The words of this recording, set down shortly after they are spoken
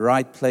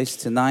right place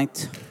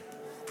tonight.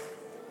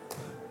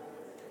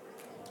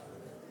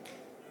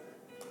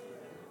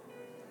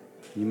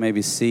 You may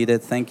be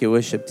seated. Thank you,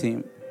 worship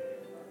team.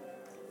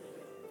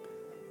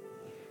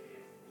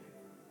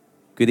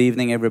 Good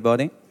evening,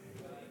 everybody.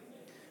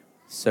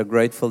 So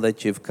grateful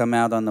that you've come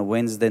out on a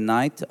Wednesday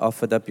night,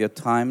 offered up your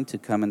time to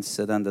come and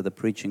sit under the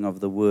preaching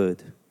of the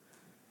Word.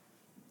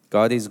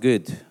 God is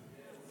good.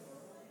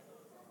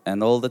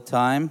 And all the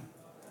time,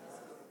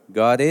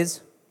 God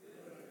is.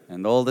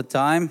 And all the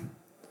time,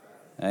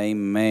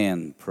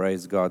 amen.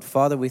 Praise God.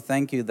 Father, we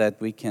thank you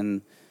that we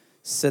can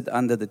sit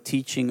under the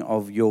teaching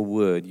of your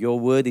Word. Your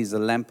Word is a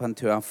lamp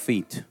unto our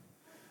feet.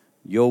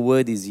 Your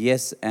Word is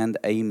yes and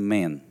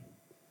amen.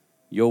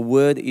 Your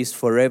Word is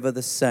forever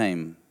the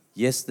same,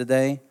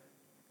 yesterday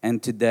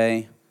and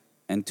today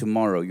and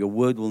tomorrow. Your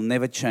Word will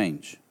never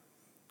change.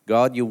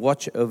 God, you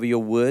watch over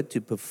your Word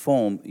to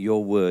perform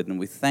your Word, and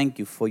we thank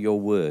you for your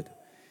Word.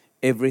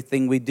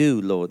 Everything we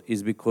do, Lord,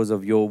 is because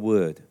of your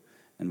Word,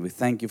 and we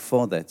thank you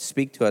for that.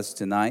 Speak to us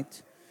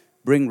tonight.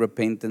 Bring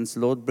repentance,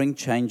 Lord. Bring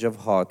change of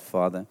heart,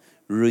 Father.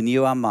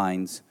 Renew our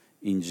minds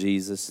in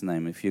Jesus'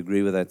 name. If you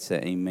agree with that, say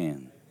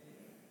amen.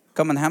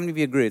 Come on, how many of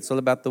you agree? It's all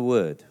about the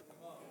Word.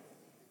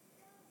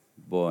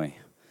 Boy.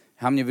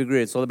 How many of you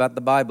agree? It's all about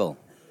the Bible.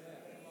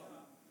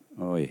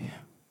 Oi.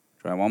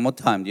 Try one more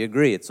time. Do you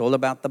agree? It's all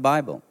about the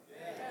Bible.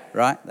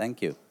 Right?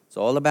 Thank you. It's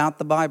all about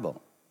the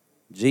Bible.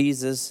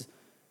 Jesus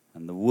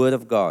and the Word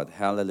of God.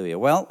 Hallelujah.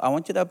 Well, I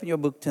want you to open your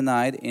book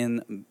tonight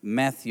in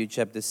Matthew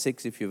chapter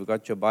 6 if you've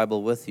got your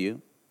Bible with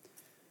you.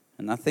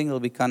 And I think it'll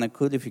be kind of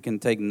cool if you can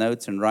take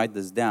notes and write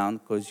this down,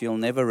 because you'll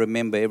never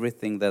remember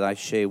everything that I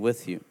share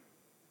with you.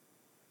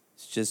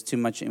 It's just too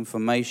much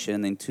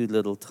information in too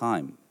little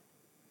time.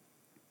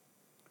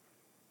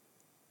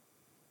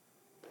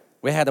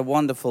 We had a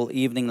wonderful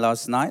evening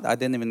last night. I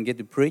didn't even get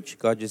to preach.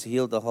 God just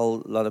healed a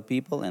whole lot of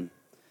people, and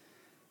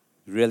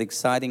really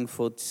exciting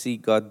to see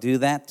God do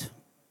that.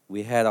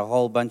 We had a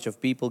whole bunch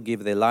of people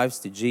give their lives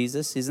to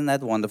Jesus. Isn't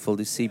that wonderful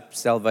to see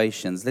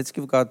salvations? Let's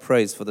give God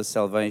praise for the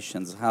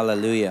salvations.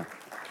 Hallelujah.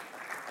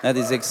 That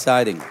is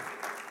exciting.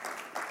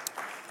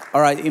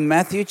 All right, in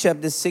Matthew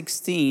chapter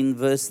 16,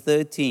 verse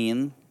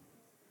 13,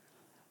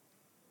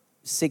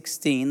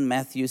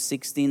 Matthew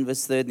 16,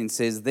 verse 13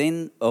 says,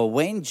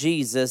 when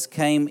Jesus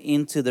came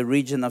into the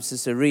region of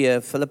Caesarea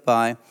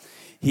Philippi,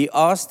 he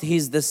asked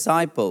his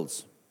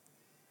disciples,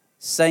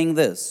 saying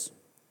this,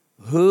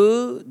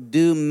 "Who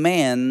do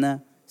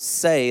men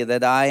say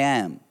that I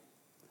am,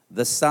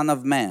 the Son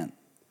of Man?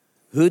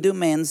 Who do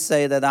men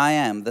say that I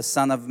am, the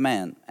Son of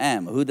Man?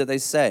 Who do they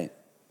say?"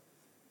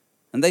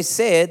 And they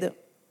said,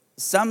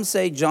 some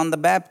say John the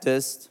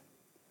Baptist,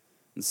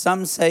 and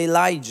some say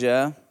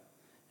Elijah,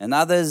 and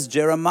others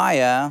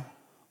Jeremiah,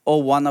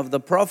 or one of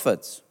the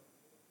prophets.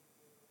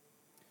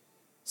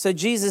 So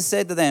Jesus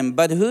said to them,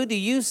 "But who do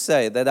you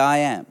say that I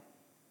am?"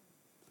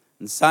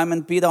 And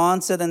Simon Peter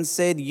answered and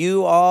said,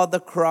 "You are the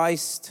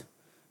Christ,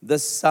 the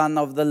Son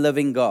of the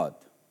living God."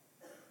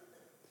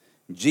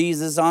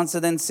 Jesus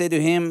answered and said to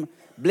him,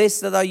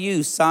 "Blessed are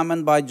you,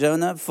 Simon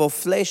Bar-Jonah, for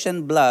flesh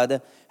and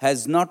blood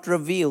has not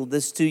revealed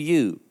this to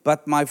you,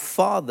 but my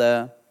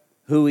Father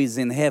who is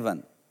in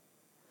heaven.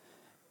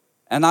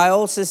 And I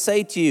also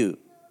say to you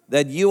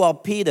that you are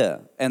Peter,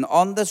 and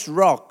on this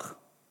rock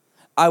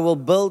I will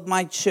build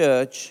my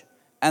church,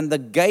 and the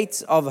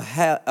gates of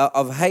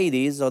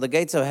Hades, or the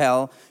gates of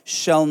hell,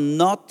 shall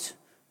not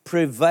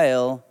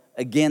prevail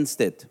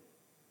against it.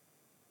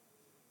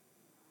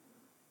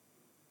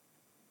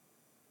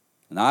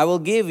 And I will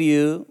give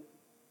you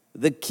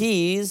the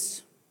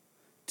keys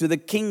to the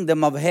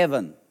kingdom of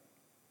heaven.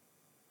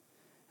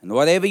 And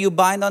whatever you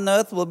bind on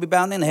earth will be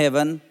bound in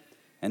heaven,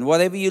 and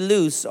whatever you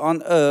loose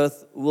on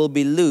earth will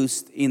be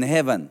loosed in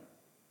heaven."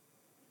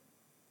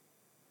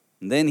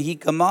 And then he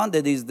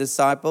commanded his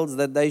disciples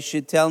that they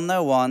should tell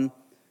no one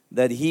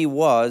that he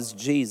was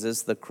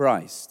Jesus the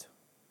Christ.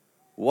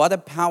 What a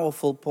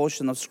powerful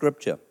portion of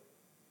Scripture.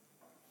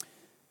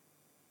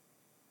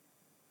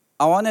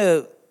 I want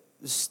to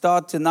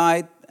start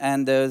tonight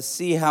and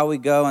see how we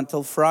go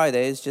until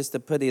Friday. It's just a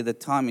pity the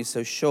time is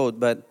so short,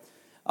 but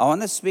I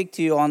want to speak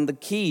to you on the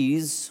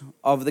keys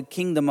of the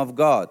kingdom of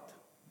God.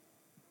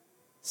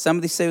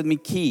 Somebody say with me,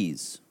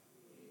 keys.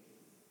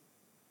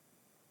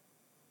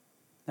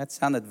 That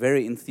sounded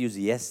very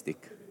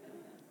enthusiastic.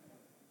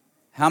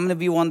 How many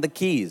of you want the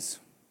keys?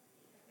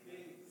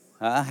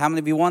 How many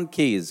of you want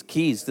keys?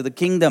 Keys to the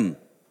kingdom.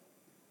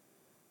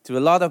 To a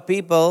lot of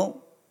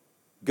people,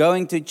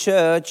 going to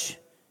church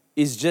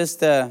is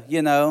just,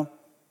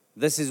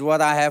 this is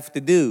what I have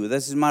to do.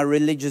 This is my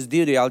religious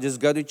duty. I'll just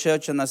go to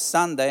church on a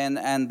Sunday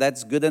and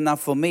that's good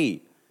enough for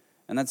me.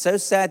 And it's so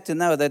sad to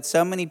know that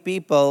so many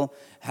people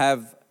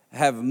have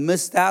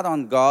missed out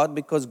on God,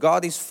 because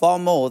God is far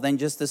more than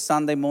just a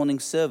Sunday morning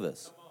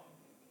service.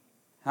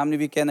 How many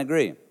of you can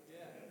agree?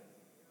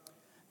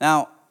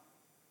 Now,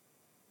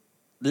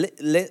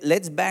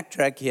 let's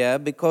backtrack here,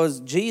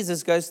 because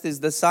Jesus goes to his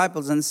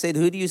disciples and said,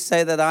 "Who do you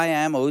say that I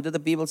am?" Or who do the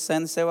people say?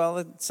 And say, "Well,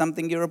 it's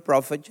something, you're a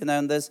prophet,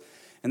 and this."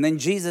 And then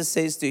Jesus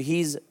says to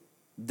his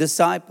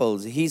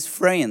disciples, his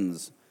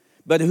friends,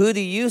 but who do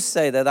you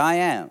say that I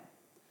am?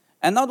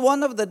 And not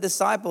one of the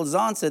disciples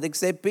answered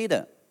except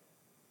Peter.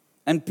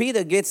 And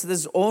Peter gets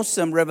this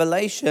awesome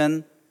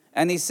revelation,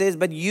 and he says,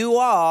 but you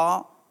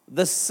are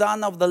the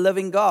Son of the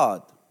living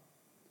God.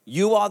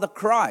 You are the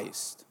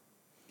Christ.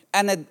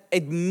 And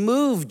it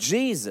moved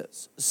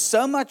Jesus,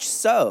 so much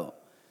so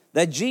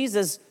that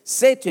Jesus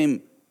said to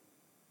him,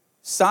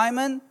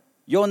 Simon,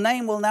 your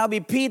name will now be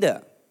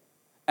Peter.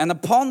 And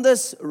upon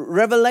this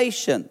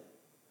revelation,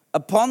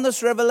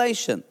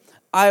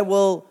 I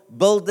will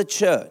build the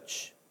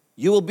church.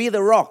 You will be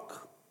the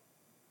rock.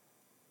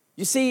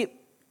 You see,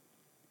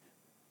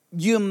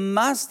 you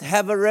must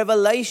have a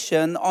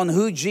revelation on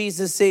who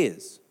Jesus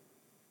is.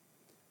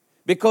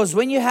 Because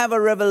when you have a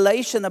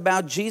revelation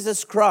about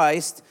Jesus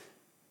Christ,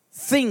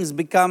 things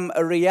become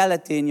a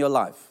reality in your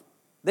life.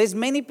 There's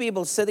many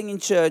people sitting in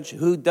church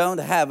who don't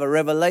have a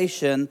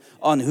revelation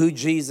on who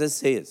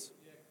Jesus is.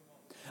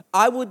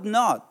 I would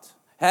not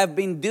have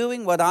been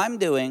doing what I'm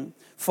doing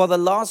for the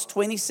last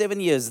 27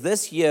 years.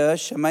 This year,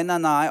 Shemaine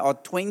and I are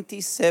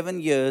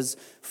 27 years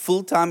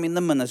full-time in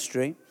the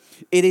ministry.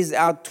 It is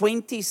our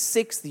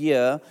 26th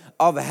year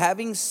of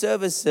having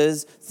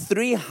services,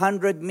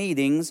 300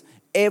 meetings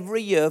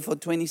every year for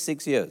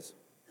 26 years.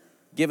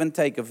 Give and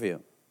take a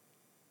few.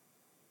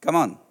 Come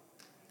on.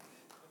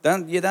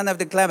 You don't have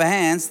to clap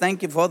hands.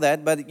 Thank you for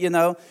that. But,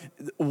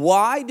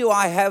 why do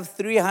I have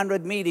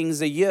 300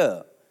 meetings a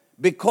year?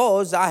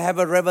 Because I have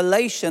a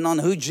revelation on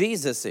who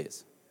Jesus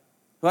is.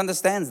 Who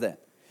understands that?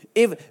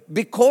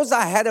 Because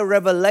I had a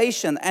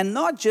revelation, and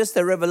not just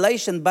a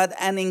revelation, but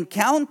an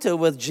encounter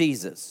with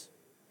Jesus,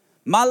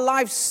 my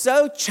life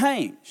so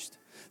changed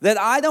that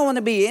I don't want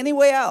to be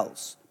anywhere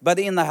else but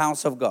in the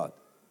house of God.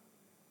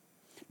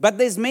 But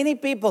there's many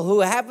people who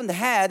haven't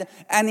had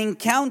an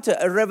encounter,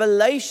 a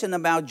revelation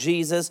about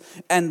Jesus,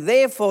 and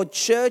therefore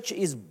church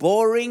is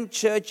boring,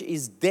 church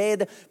is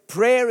dead,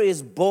 prayer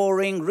is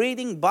boring,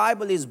 reading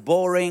Bible is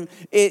boring.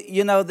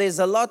 There's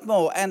a lot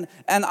more. And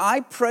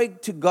I pray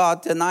to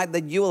God tonight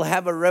that you will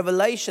have a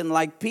revelation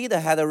like Peter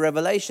had a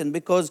revelation,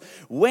 because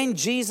when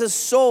Jesus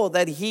saw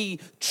that he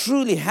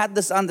truly had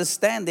this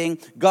understanding,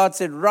 God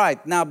said,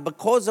 right, now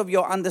because of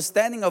your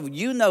understanding of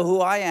you know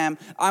who I am,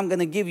 I'm going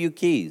to give you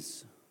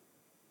keys.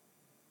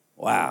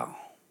 Wow.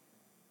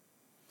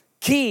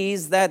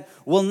 Keys that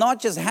will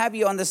not just have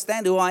you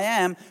understand who I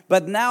am,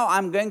 but now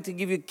I'm going to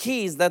give you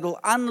keys that will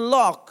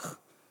unlock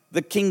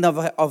the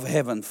kingdom of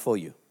heaven for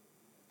you.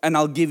 And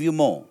I'll give you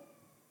more.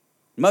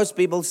 Most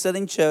people sit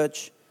in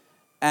church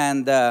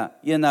and,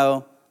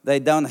 they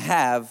don't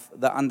have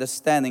the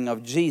understanding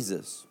of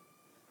Jesus.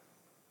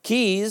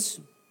 Keys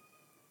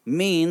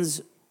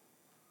means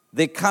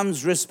there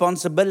comes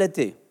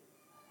responsibility.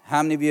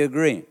 How many of you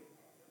agree?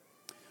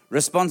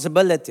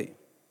 Responsibility.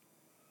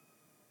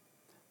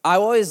 I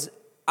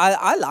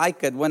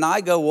like it when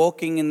I go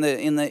walking in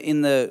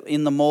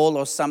the mall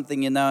or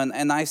something, and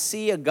I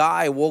see a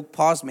guy walk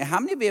past me. How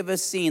many of you ever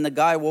seen a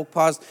guy walk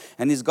past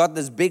and he's got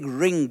this big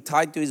ring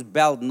tied to his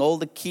belt and all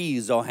the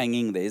keys are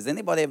hanging there? Has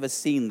anybody ever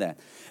seen that?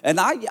 And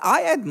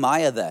I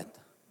admire that.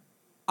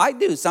 I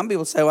do. Some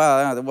people say,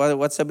 well,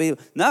 what's a big...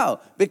 No,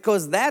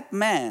 because that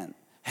man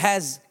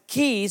has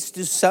keys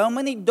to so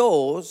many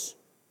doors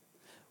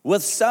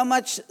with so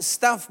much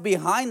stuff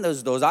behind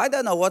those doors. I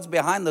don't know what's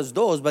behind those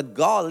doors, but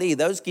golly,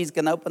 those keys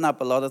can open up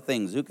a lot of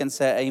things. Who can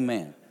say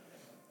amen?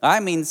 I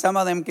mean, some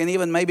of them can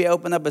even maybe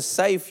open up a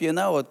safe, it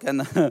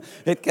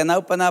can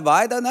open up,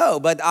 I don't know.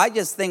 But I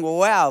just think,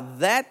 wow,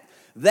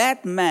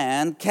 that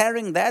man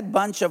carrying that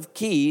bunch of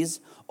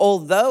keys,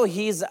 although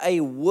he's a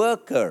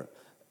worker,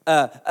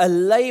 a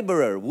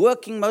laborer,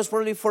 working most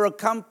probably for a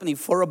company,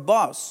 for a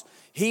boss,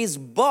 his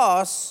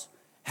boss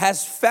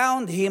has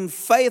found him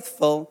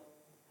faithful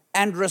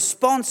and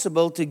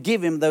responsible to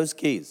give him those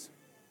keys.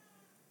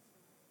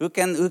 Who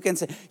can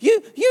say,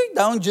 you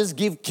don't just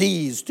give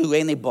keys to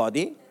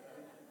anybody.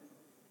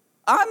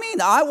 I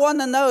mean, I want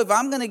to know if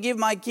I'm going to give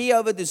my key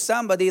over to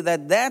somebody,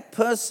 that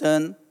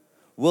person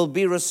will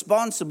be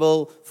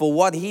responsible for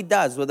what he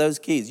does with those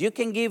keys. You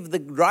can give the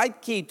right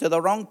key to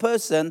the wrong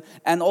person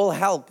and all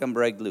hell can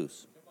break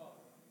loose.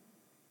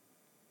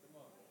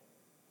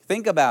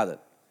 Think about it.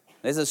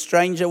 There's a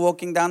stranger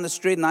walking down the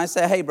street and I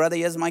say, hey, brother,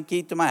 here's my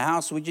key to my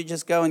house. Would you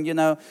just go and,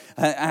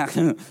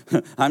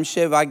 I'm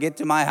sure if I get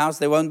to my house,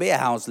 there won't be a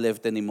house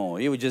left anymore.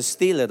 You would just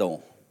steal it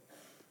all.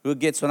 Who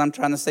gets what I'm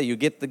trying to say? You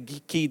get the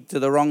key to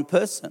the wrong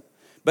person.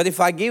 But if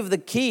I give the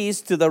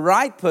keys to the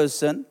right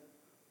person,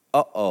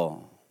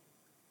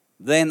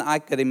 then I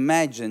could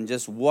imagine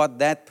just what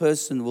that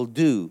person will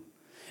do.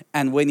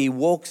 And when he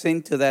walks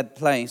into that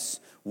place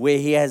where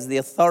he has the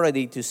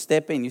authority to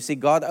step in. You see,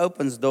 God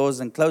opens doors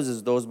and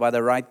closes doors by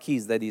the right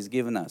keys that he's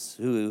given us.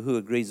 Who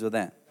agrees with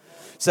that?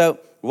 So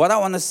what I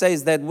want to say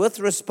is that with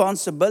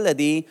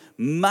responsibility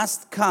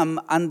must come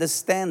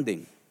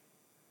understanding.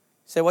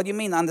 So what do you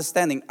mean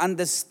understanding?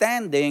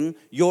 Understanding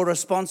your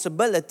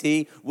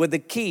responsibility with the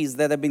keys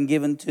that have been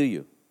given to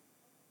you.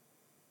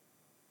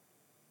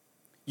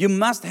 You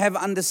must have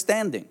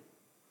understanding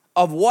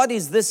of what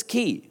is this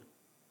key.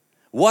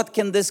 What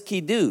can this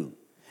key do?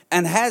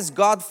 And has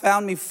God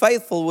found me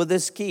faithful with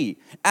this key?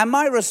 Am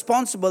I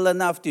responsible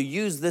enough to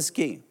use this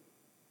key?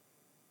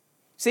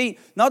 See,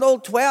 not all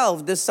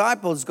 12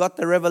 disciples got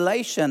the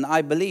revelation,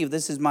 I believe,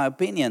 this is my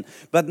opinion,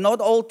 but not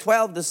all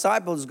 12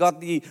 disciples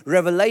got the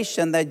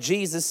revelation that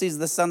Jesus is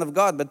the Son of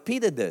God, but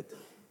Peter did.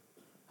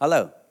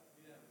 Hello?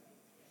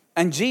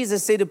 And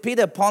Jesus said to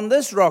Peter, upon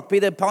this rock,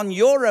 Peter, upon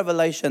your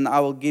revelation,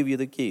 I will give you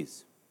the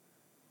keys.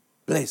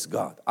 Bless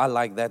God. I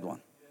like that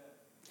one.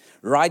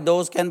 Right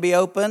doors can be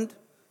opened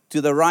to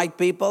the right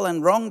people,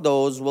 and wrong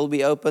doors will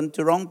be opened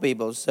to wrong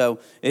people. So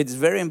it's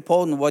very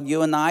important what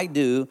you and I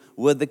do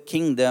with the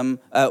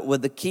kingdom,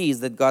 with the keys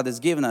that God has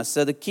given us.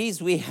 So the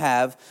keys we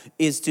have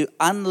is to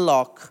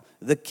unlock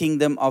the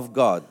kingdom of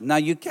God. Now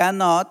you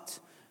cannot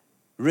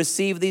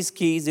receive these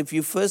keys if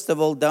you first of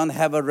all don't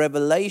have a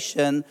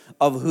revelation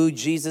of who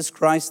Jesus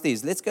Christ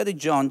is. Let's go to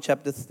John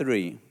chapter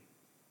 3.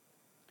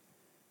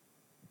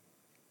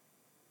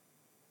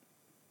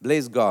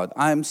 Bless God.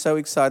 I am so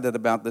excited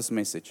about this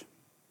message.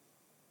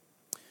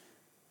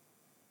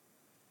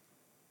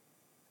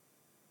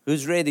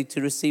 Who's ready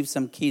to receive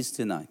some keys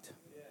tonight?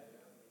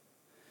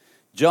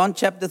 John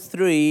chapter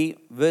 3,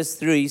 verse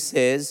 3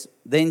 says,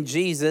 then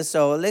Jesus,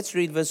 let's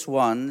read verse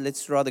 1.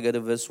 Let's rather go to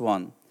verse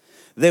 1.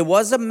 There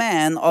was a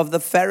man of the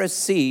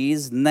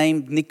Pharisees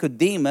named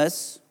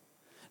Nicodemus,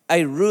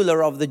 a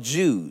ruler of the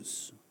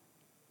Jews.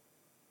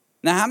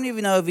 Now, how many of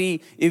you know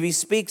if he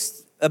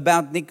speaks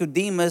about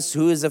Nicodemus,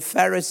 who is a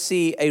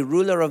Pharisee, a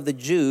ruler of the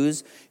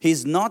Jews,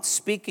 he's not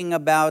speaking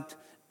about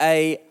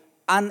a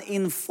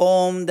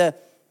uninformed,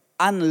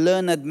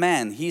 unlearned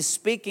man. He's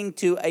speaking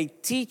to a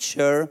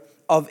teacher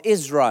of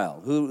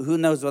Israel. Who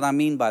knows what I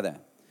mean by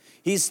that?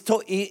 He's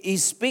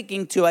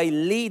speaking to a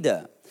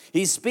leader.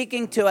 He's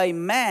speaking to a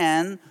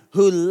man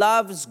who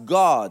loves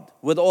God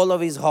with all of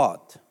his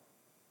heart.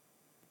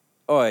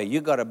 Oh,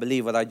 you got to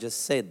believe what I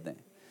just said there.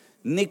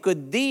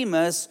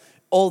 Nicodemus,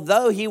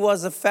 although he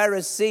was a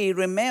Pharisee,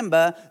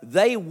 remember,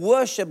 they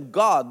worship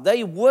God.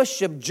 They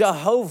worship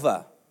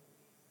Jehovah.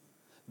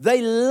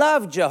 They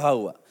love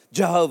Jehovah.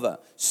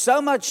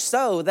 So much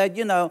so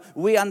that,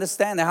 we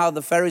understand how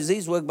the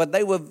Pharisees work, but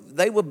they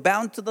were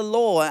bound to the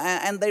law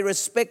and they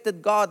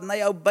respected God and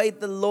they obeyed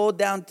the law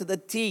down to the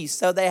T.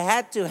 So they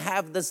had to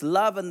have this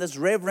love and this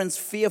reverence,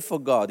 fear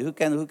for God. Who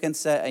can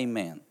say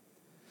amen?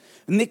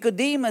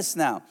 Nicodemus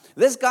now,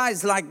 this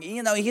guy's like,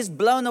 he's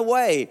blown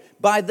away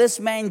by this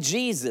man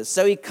Jesus.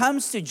 So he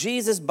comes to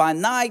Jesus by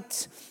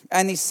night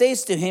and he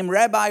says to him,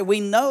 Rabbi,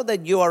 we know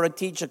that you are a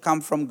teacher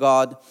come from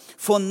God,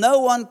 for no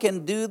one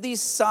can do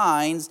these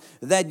signs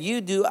that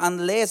you do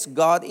unless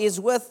God is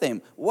with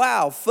him.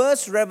 Wow,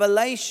 first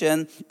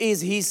revelation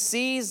is he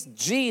sees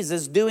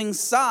Jesus doing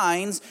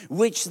signs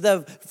which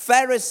the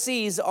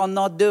Pharisees are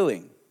not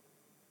doing.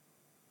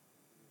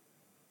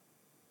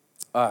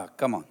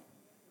 Come on.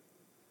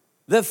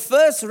 The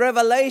first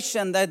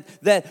revelation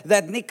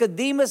that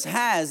Nicodemus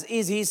has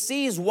is he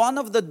sees one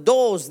of the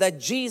doors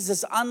that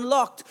Jesus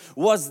unlocked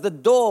was the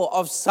door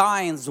of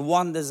signs,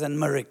 wonders, and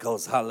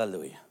miracles.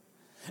 Hallelujah.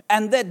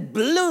 And that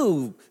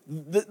blew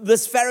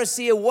this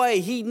Pharisee away.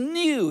 He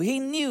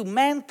knew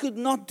man could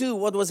not do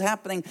what was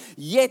happening.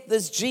 Yet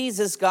this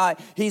Jesus guy,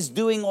 he's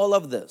doing all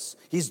of this.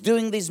 He's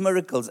doing these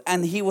miracles.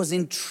 And he was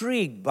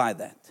intrigued by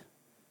that.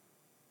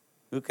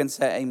 Who can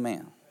say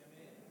amen?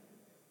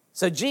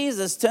 So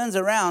Jesus turns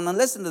around and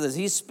listen to this.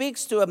 He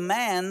speaks to a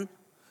man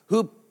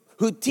who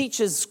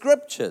teaches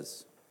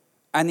scriptures.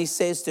 And he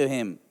says to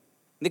him,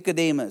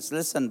 Nicodemus,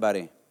 listen,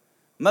 buddy.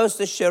 Most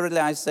assuredly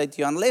I say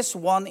to you, unless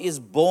one is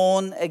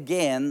born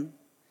again,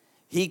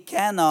 he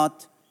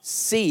cannot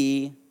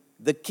see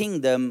the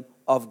kingdom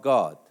of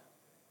God.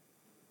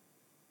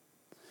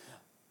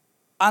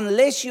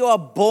 Unless you are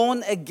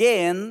born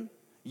again,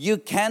 you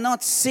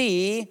cannot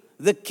see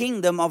the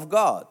kingdom of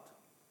God.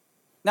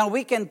 Now,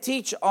 we can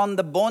teach on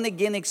the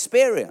born-again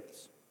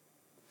experience.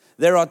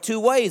 There are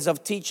two ways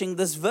of teaching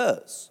this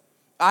verse.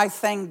 I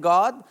thank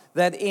God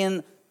that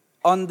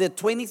on the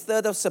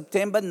 23rd of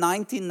September,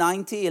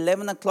 1990,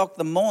 11 o'clock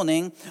the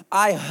morning,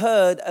 I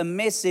heard a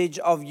message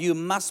of you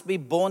must be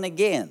born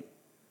again.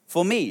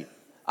 For me,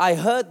 I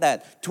heard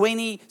that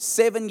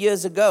 27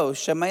 years ago,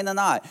 Shemaine and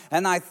I.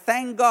 And I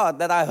thank God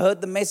that I heard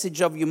the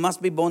message of you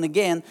must be born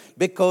again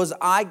because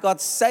I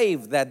got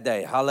saved that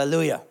day.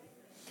 Hallelujah.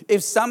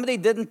 If somebody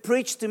didn't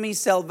preach to me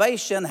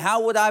salvation,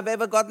 how would I have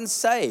ever gotten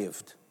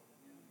saved?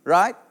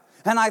 Right?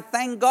 And I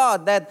thank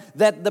God that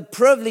the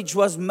privilege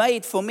was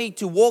made for me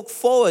to walk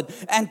forward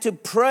and to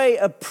pray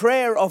a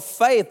prayer of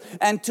faith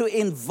and to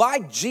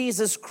invite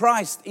Jesus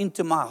Christ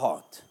into my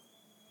heart.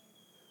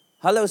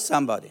 Hello,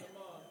 somebody.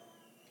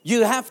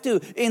 You have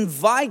to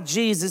invite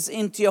Jesus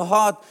into your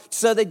heart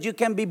so that you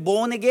can be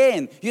born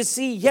again. You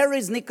see, here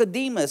is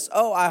Nicodemus.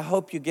 Oh, I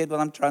hope you get what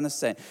I'm trying to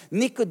say.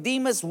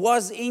 Nicodemus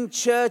was in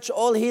church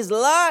all his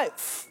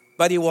life,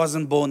 but he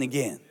wasn't born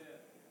again.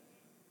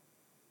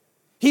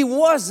 He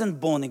wasn't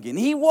born again.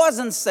 He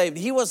wasn't saved.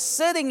 He was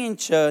sitting in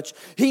church.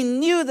 He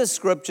knew the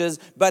scriptures,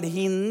 but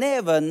he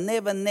never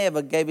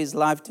gave his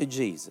life to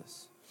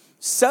Jesus.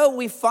 So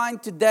we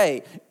find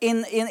today,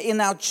 in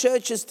our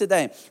churches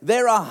today,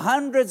 there are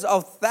hundreds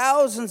of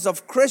thousands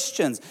of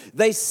Christians.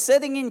 They're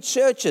sitting in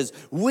churches.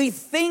 We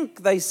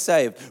think they're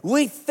saved.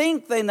 We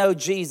think they know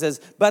Jesus.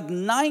 But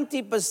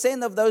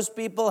 90% of those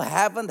people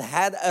haven't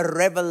had a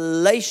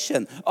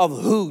revelation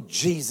of who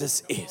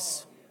Jesus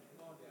is.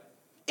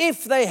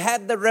 If they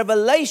had the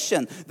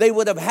revelation, they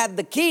would have had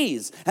the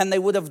keys. And they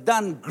would have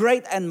done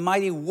great and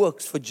mighty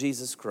works for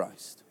Jesus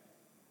Christ.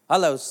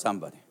 Hello,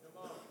 somebody.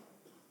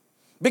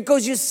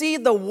 Because you see,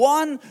 the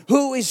one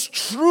who is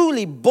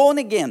truly born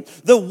again,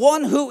 the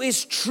one who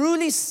is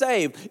truly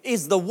saved,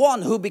 is the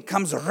one who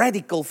becomes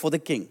radical for the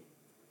King.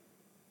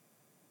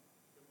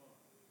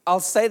 I'll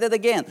say that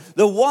again.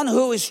 The one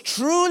who is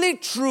truly,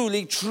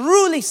 truly,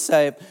 truly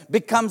saved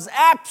becomes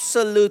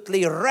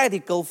absolutely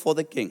radical for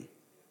the King.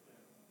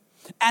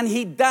 And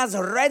he does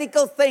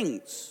radical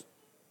things,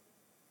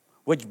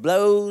 which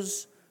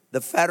blows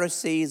the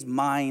Pharisees'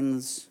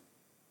 minds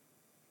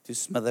to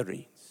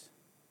smithereens.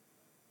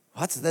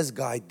 What's this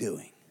guy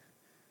doing?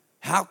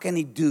 How can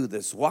he do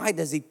this? Why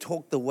does he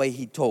talk the way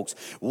he talks?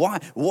 Why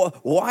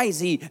is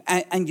he?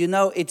 And you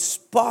know, it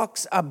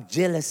sparks up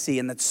jealousy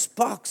and it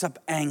sparks up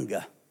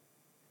anger.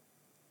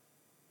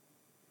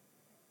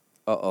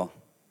 Yeah.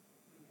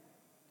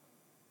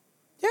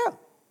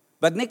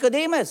 But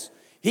Nicodemus,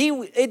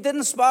 it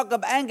didn't spark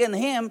up anger in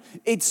him.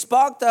 It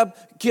sparked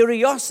up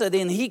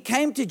curiosity, and he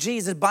came to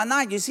Jesus by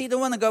night. You see, he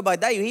didn't want to go by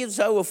day. He was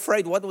so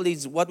afraid. What would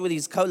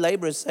his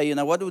co-laborers say? You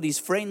know, what would his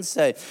friends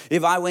say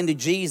if I went to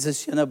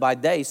Jesus, you know, by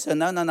day? So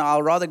no.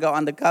 I'll rather go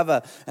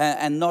undercover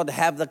and not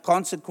have the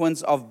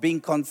consequence of being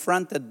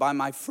confronted by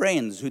my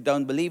friends who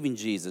don't believe in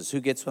Jesus.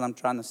 Who gets what I'm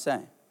trying to say?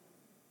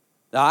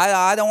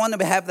 I don't want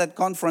to have that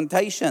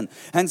confrontation.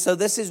 And so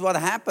this is what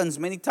happens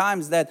many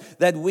times, that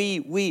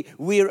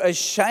we're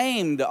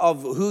ashamed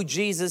of who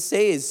Jesus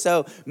is.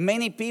 So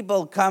many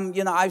people come,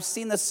 you know, I've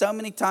seen this so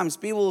many times.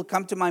 People will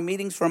come to my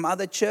meetings from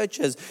other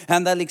churches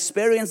and they'll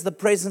experience the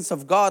presence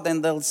of God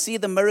and they'll see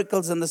the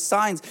miracles and the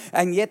signs.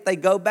 And yet they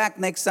go back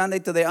next Sunday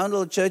to their own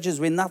little churches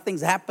where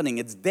nothing's happening.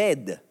 It's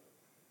dead.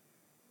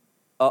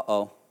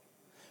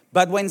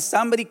 But when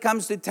somebody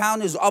comes to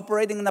town who's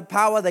operating in the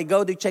power, they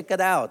go to check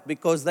it out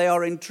because they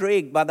are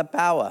intrigued by the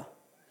power.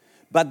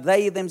 But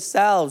they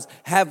themselves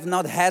have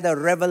not had a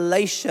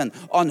revelation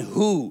on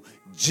who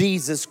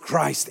Jesus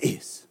Christ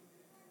is.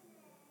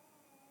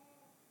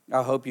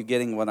 I hope you're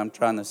getting what I'm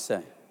trying to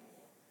say.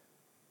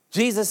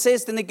 Jesus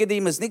says to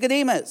Nicodemus,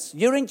 Nicodemus,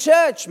 you're in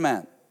church,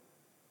 man.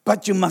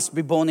 But you must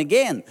be born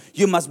again.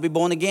 You must be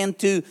born again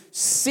to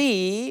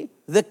see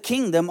the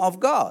kingdom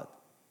of God.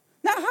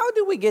 Now, how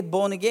do we get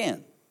born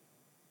again?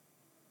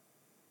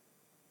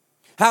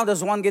 How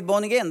does one get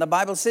born again? The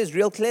Bible says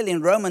real clearly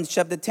in Romans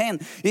chapter 10,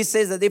 it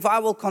says that if I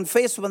will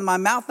confess with my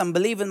mouth and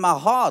believe in my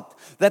heart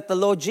that the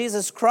Lord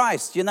Jesus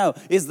Christ, you know,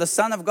 is the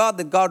Son of God,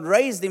 that God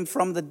raised him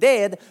from the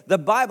dead, the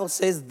Bible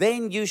says,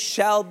 then you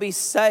shall be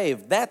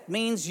saved. That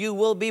means you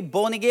will be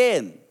born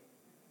again.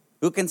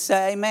 Who can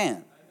say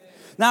amen?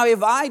 Now,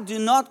 if I do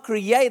not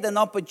create an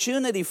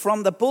opportunity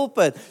from the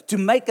pulpit to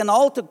make an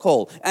altar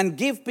call and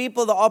give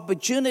people the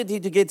opportunity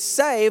to get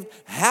saved,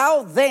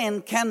 how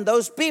then can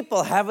those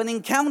people have an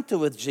encounter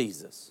with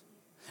Jesus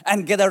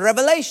and get a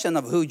revelation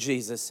of who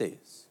Jesus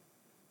is?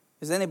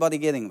 Is anybody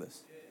getting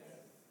this?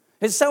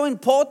 It's so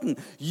important.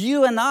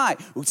 You and I,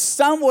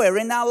 somewhere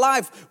in our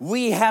life,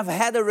 we have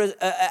had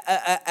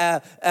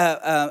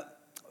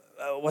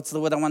what's the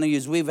word I want to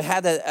use? We've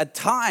had a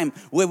time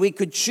where we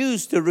could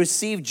choose to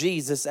receive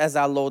Jesus as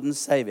our Lord and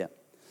Savior.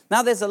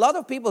 Now, there's a lot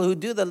of people who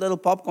do the little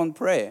popcorn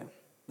prayer,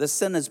 the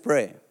sinner's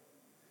prayer.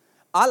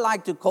 I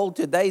like to call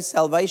today's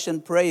salvation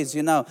praise,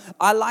 you know,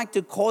 I like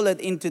to call it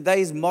in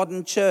today's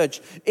modern church,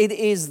 it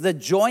is the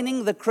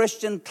joining the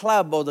Christian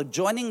club or the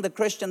joining the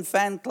Christian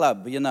fan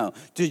club, you know,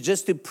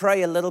 to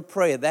pray a little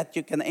prayer that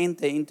you can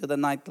enter into the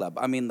nightclub.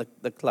 I mean,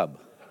 the club.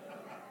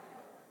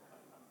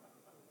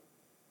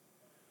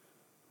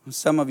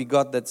 Some of you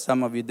got that,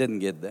 some of you didn't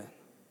get that.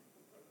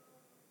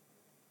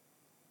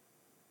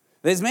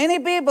 There's many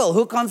people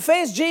who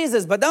confess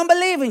Jesus but don't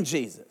believe in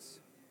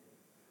Jesus.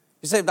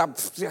 You say,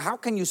 how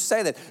can you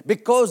say that?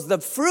 Because the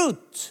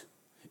fruit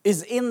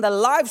is in the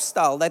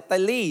lifestyle that they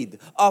lead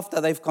after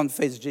they've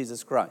confessed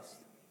Jesus Christ.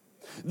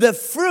 The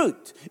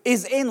fruit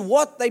is in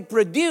what they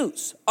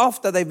produce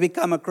after they've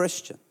become a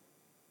Christian.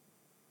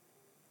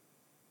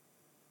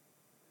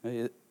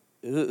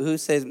 Who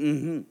says,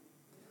 mm-hmm?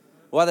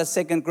 What does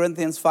 2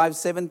 Corinthians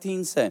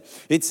 5:17 say?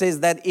 It says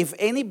that if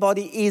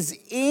anybody is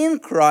in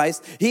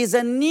Christ, he is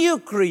a new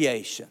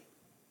creation.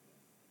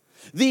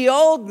 The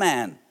old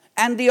man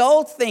and the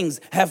old things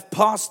have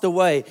passed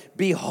away.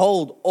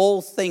 Behold,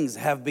 all things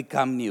have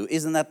become new.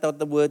 Isn't that what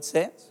the word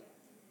says?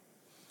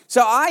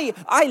 So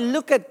I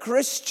look at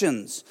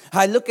Christians.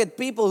 I look at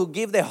people who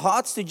give their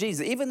hearts to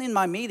Jesus. Even in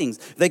my meetings,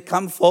 they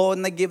come forward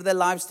and they give their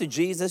lives to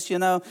Jesus, you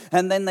know,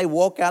 and then they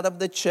walk out of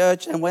the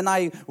church. And when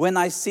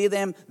I see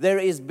them, there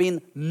has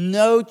been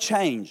no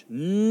change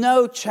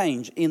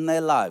in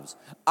their lives.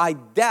 I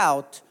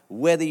doubt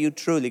whether you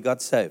truly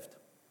got saved.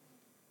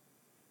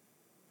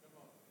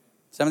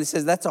 Somebody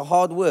says, that's a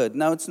hard word.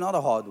 No, it's not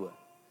a hard word.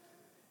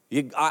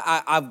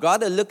 I've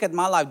got to look at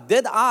my life.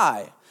 Did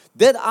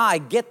I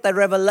get the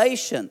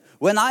revelation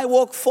when I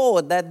walked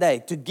forward that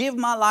day to give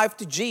my life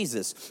to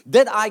Jesus?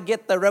 Did I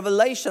get the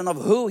revelation of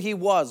who He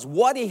was,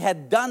 what He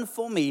had done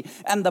for me,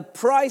 and the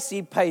price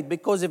He paid?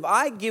 Because if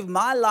I give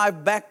my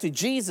life back to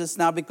Jesus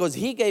now because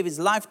He gave His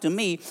life to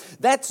me,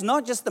 that's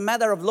not just a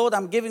matter of, Lord,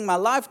 I'm giving my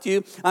life to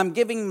you. I'm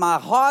giving my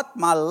heart,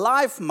 my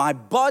life, my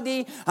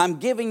body. I'm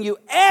giving you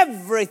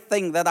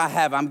everything that I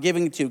have. I'm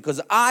giving it to you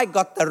because I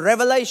got the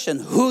revelation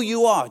who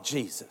you are,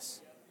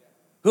 Jesus.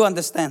 Who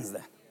understands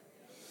that?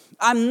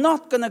 I'm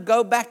not going to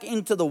go back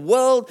into the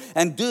world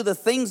and do the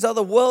things of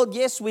the world.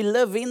 Yes, we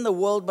live in the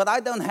world, but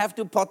I don't have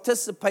to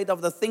participate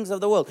of the things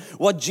of the world.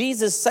 What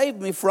Jesus saved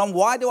me from,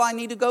 why do I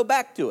need to go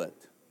back to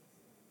it?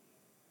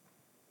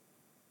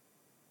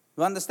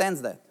 Who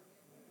understands that?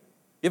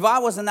 If I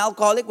was an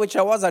alcoholic, which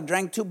I was, I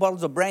drank 2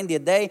 bottles of brandy a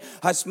day.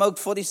 I smoked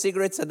 40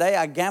 cigarettes a day.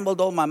 I gambled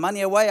all my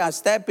money away. I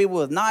stabbed people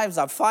with knives.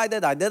 I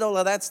fighted. I did all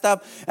of that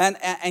stuff.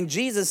 And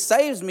Jesus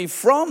saves me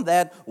from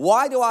that.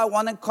 Why do I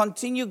want to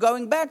continue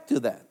going back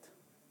to that?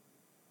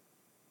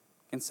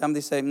 Can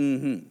somebody say,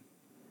 mm-hmm?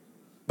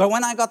 But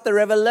when I got the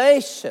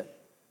revelation,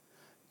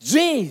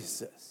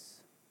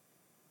 Jesus,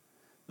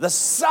 the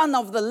Son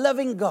of the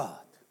living God,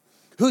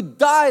 who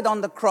died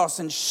on the cross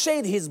and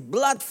shed His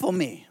blood for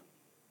me,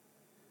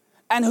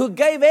 and who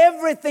gave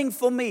everything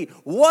for me,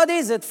 what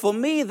is it for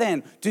me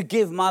then to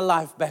give my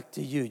life back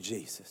to you,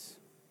 Jesus?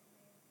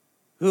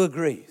 Who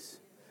agrees?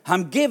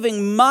 I'm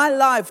giving my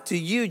life to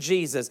you,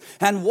 Jesus.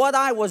 And what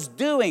I was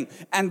doing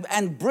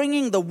and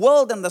bringing the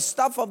world and the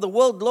stuff of the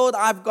world, Lord,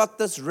 I've got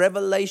this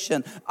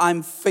revelation.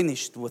 I'm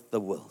finished with the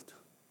world.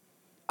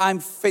 I'm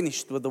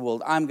finished with the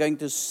world. I'm going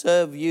to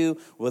serve you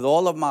with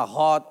all of my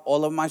heart,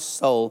 all of my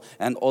soul,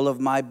 and all of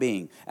my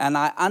being. And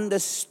I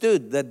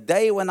understood the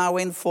day when I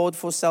went forward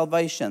for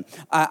salvation,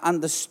 I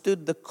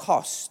understood the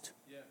cost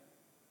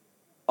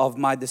of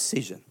my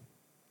decision.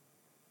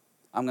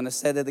 I'm going to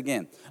say that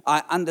again.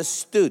 I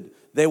understood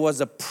there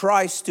was a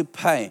price to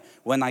pay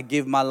when I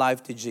give my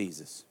life to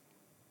Jesus.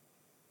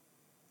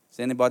 Is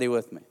anybody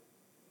with me?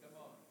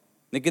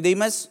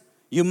 Nicodemus,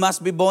 you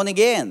must be born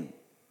again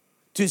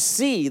to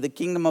see the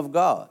kingdom of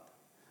God.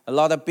 A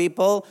lot of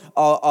people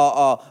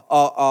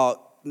are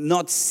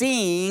not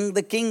seeing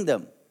the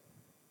kingdom,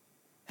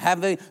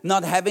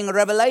 not having a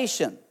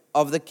revelation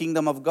of the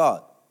kingdom of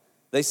God.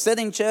 They sit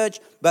in church,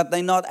 but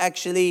they're not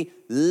actually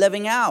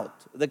living out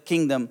the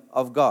kingdom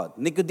of God.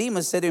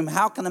 Nicodemus said to him,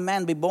 how can a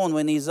man be born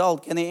when he's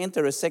old? Can he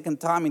enter a second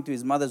time into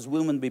his mother's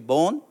womb and be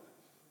born?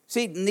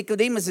 See,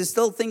 Nicodemus is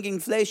still thinking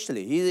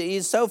fleshly. He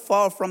is so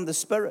far from the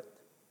Spirit.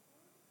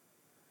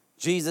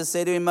 Jesus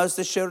said to him, most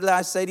assuredly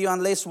I say to you,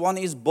 unless one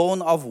is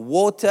born of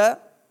water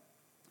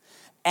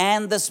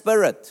and the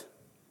Spirit,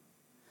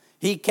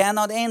 he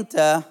cannot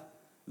enter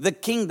the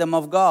kingdom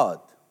of God.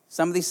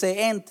 Somebody say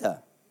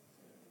enter.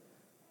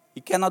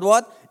 He cannot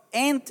what?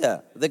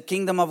 Enter the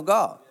kingdom of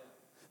God.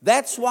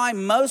 That's why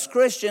most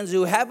Christians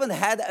who haven't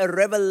had a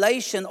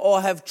revelation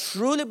or have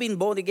truly been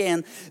born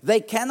again, they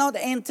cannot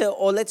enter,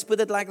 or let's put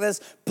it like this,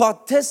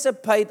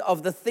 participate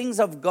of the things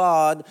of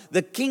God,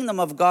 the kingdom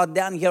of God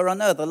down here on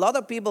earth. A lot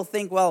of people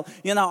think, well,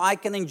 I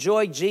can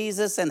enjoy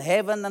Jesus and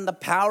heaven and the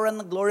power and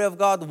the glory of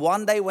God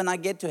one day when I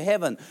get to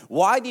heaven.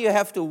 Why do you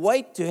have to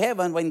wait to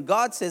heaven when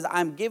God says,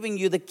 I'm giving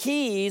you the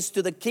keys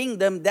to the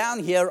kingdom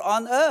down here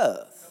on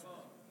earth?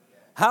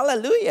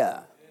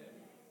 Hallelujah.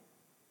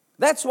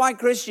 That's why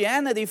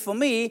Christianity for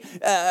me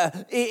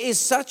is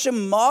such a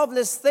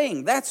marvelous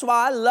thing. That's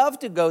why I love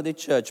to go to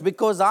church,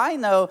 because I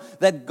know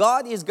that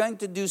God is going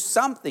to do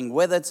something,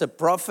 whether it's a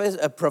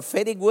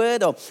prophetic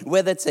word, or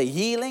whether it's a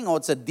healing, or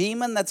it's a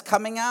demon that's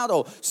coming out,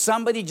 or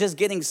somebody just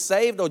getting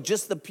saved, or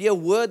just the pure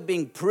word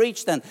being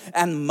preached,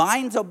 and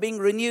minds are being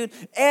renewed.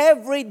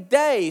 Every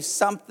day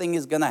something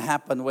is going to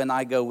happen when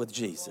I go with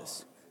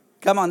Jesus.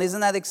 Come on, isn't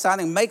that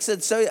exciting? Makes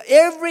it so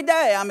every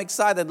day I'm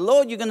excited.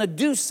 Lord, you're going to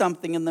do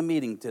something in the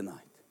meeting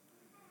tonight.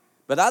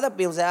 But other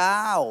people say,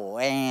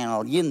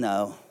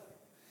 well,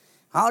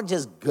 I'll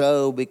just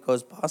go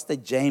because Pastor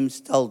James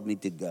told me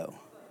to go.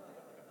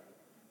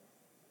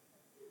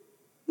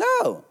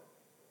 No.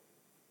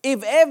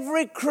 If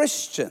every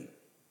Christian,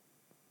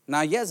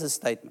 now here's a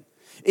statement.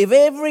 If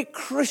every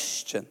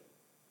Christian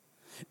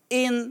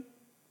in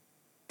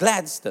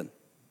Gladstone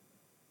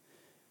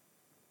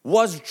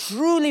was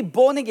truly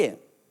born again,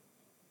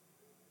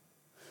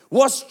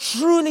 was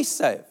truly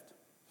saved,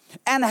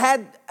 and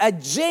had a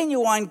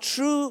genuine,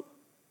 true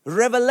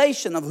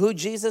revelation of who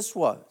Jesus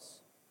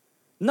was,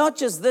 not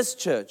just this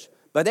church,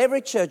 but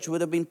every church would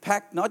have been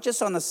packed, not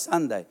just on a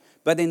Sunday,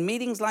 but in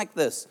meetings like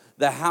this,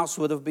 the house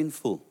would have been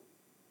full.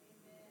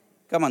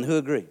 Come on, who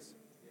agrees?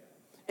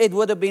 It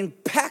would have been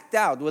packed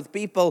out with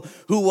people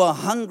who were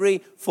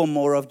hungry for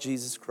more of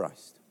Jesus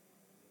Christ.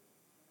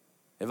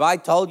 If I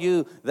told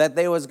you that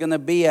there was going to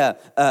be a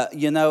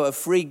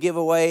free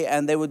giveaway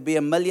and there would be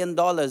 $1 million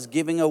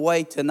giving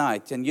away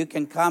tonight, and you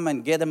can come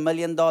and get $1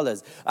 million,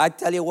 I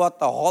tell you what,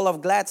 the whole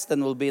of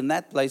Gladstone will be in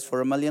that place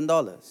for $1 million.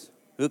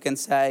 Who can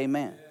say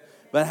amen?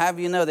 But have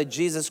you know that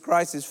Jesus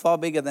Christ is far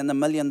bigger than $1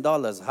 million?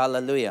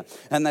 Hallelujah.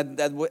 And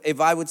that if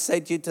I would say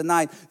to you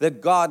tonight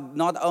that God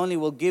not only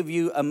will give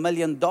you $1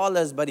 million,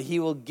 but He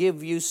will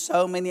give you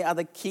so many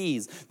other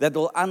keys that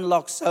will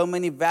unlock so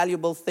many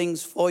valuable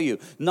things for you.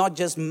 Not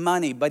just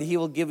money, but He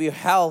will give you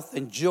health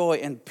and joy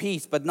and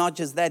peace. But not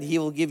just that, He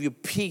will give you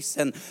peace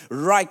and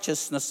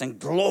righteousness and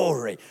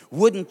glory.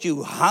 Wouldn't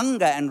you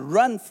hunger and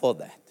run for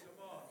that?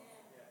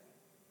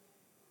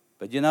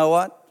 But you know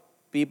what?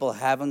 People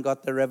haven't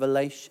got the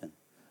revelation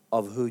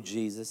of who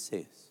Jesus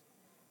is.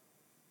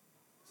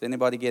 Is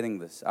anybody getting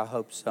this? I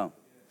hope so.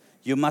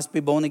 You must be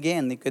born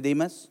again,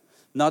 Nicodemus.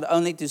 Not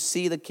only to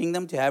see the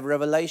kingdom, to have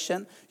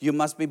revelation, you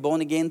must be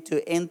born again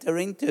to enter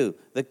into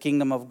the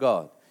kingdom of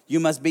God. You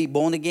must be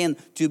born again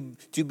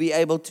to be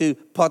able to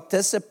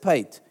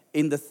participate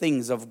in the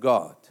things of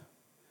God.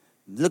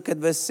 Look at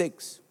verse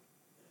 6.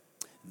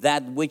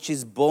 That which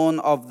is born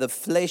of the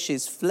flesh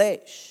is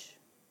flesh,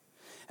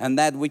 and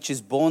that which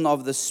is born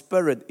of the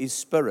Spirit is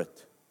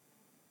spirit.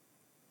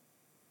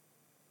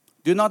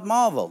 Do not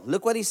marvel.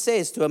 Look what He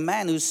says to a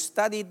man who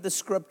studied the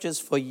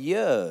scriptures for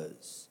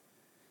years.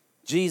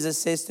 Jesus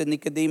says to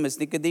Nicodemus,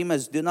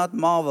 Nicodemus, do not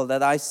marvel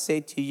that I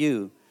say to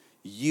you,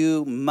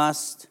 you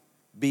must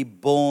be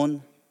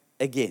born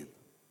again.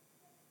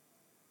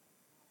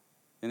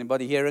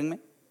 Anybody hearing me?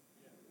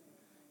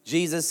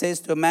 Jesus says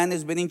to a man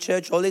who's been in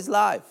church all his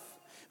life,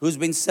 who's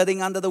been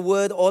sitting under the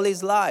word all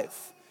his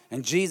life.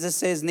 And Jesus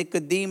says,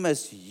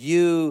 Nicodemus,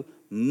 you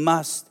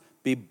must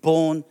be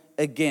born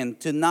again.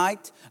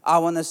 Tonight, I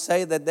want to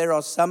say that there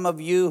are some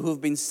of you who've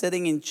been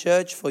sitting in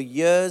church for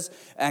years,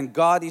 and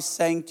God is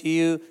saying to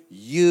you,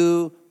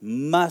 you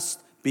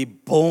must be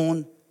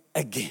born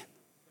again.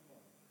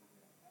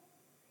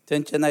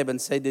 Turn to your neighbor and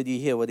say, did you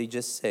hear what he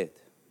just said?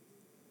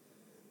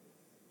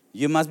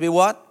 You must be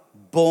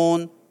what?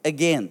 Born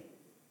again.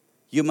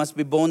 You must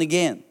be born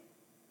again.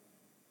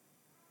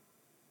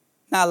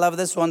 Now, I love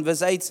this one.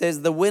 Verse 8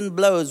 says, the wind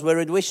blows where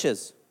it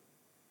wishes.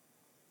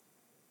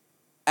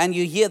 And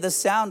you hear the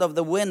sound of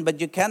the wind, but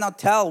you cannot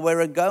tell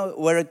where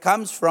it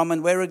comes from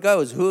and where it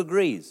goes. Who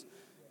agrees?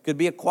 Could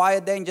be a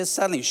quiet day and just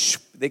suddenly,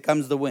 there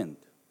comes the wind.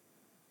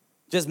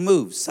 Just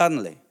moves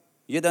suddenly.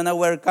 You don't know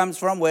where it comes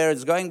from, where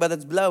it's going, but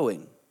it's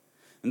blowing.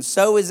 And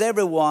so is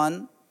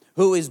everyone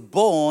who is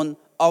born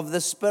of the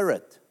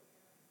Spirit.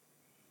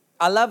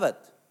 I love it.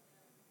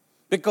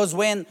 Because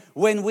when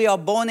we are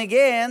born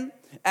again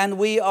and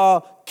we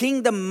are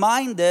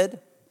kingdom-minded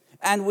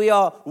and we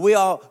are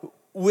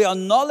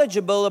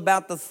knowledgeable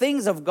about the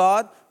things of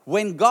God,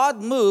 when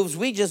God moves,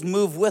 we just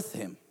move with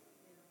Him.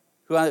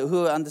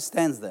 Who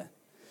understands that?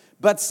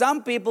 But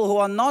some people who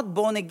are not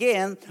born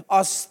again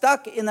are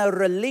stuck in a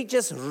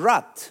religious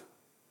rut.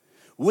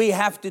 We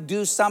have to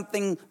do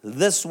something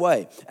this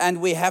way,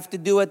 and we have to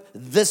do it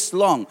this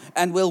long,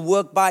 and we'll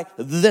work by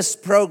this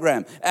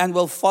program, and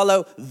we'll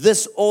follow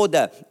this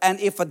order. And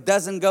if it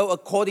doesn't go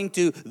according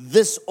to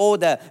this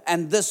order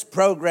and this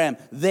program,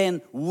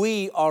 then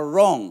we are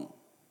wrong.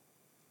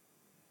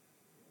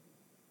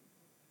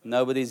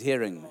 Nobody's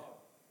hearing me.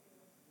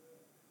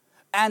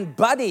 And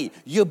buddy,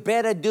 you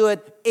better do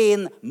it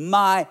in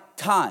my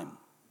time.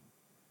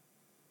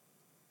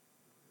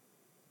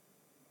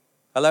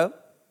 Hello?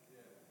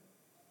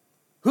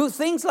 Who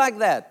thinks like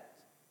that?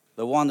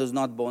 The one who's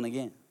not born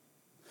again.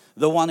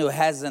 The one who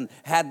hasn't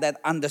had that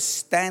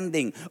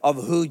understanding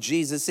of who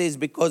Jesus is.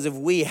 Because if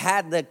we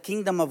had the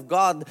kingdom of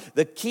God,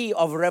 the key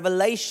of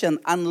revelation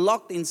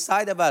unlocked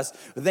inside of us,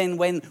 then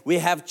when we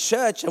have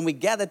church and we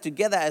gather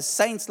together as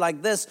saints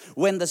like this,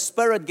 when the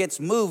Spirit gets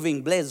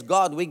moving, bless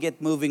God, we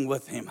get moving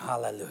with Him.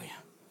 Hallelujah.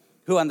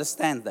 Who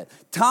understands that?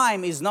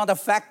 Time is not a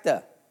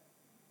factor.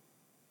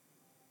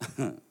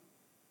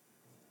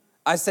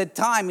 I said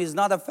time is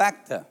not a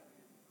factor.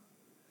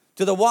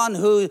 To the one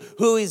who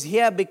is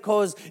here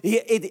because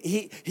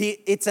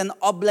it's an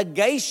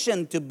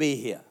obligation to be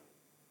here.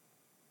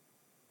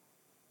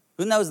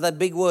 Who knows that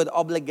big word,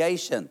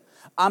 obligation?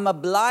 I'm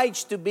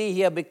obliged to be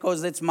here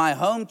because it's my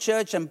home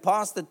church and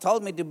pastor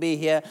told me to be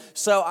here.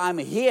 So I'm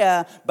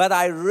here, but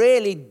I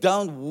really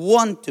don't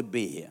want to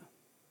be here.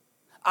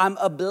 I'm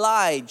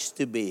obliged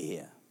to be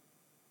here.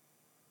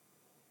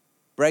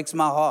 Breaks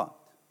my heart.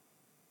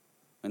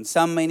 And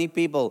many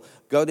people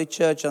go to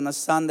church on a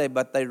Sunday,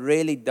 but they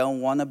really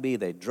don't want to be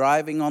there.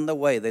 Driving on the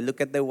way, they look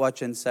at their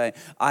watch and say,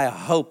 I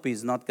hope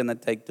he's not going to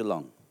take too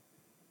long.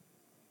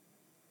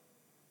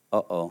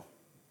 Uh-oh.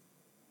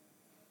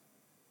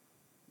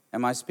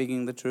 Am I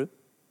speaking the truth?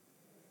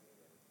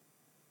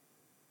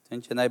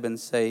 Turn to your neighbor and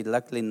say,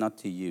 luckily not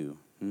to you.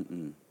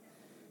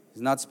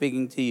 He's not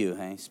speaking to you,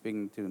 hey? He's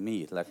speaking to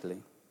me,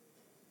 luckily.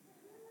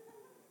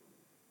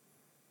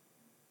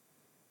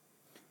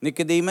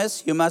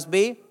 Nicodemus, you must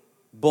be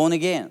born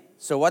again.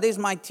 So what is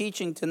my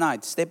teaching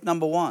tonight? Step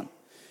number 1.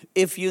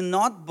 If you're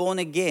not born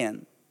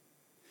again,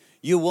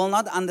 you will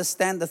not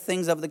understand the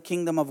things of the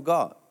kingdom of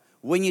God.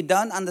 When you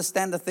don't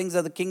understand the things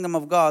of the kingdom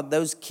of God,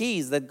 those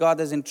keys that God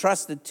has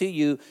entrusted to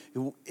you,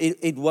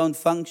 it won't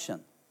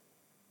function.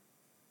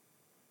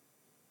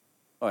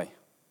 Oi.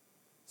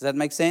 Does that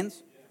make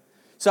sense?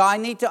 So I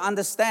need to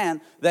understand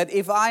that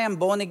if I am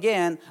born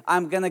again,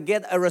 I'm going to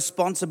get a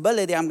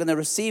responsibility. I'm going to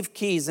receive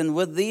keys. And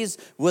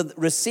with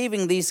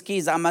receiving these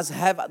keys, I must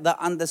have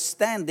the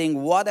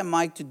understanding, what am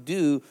I to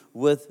do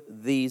with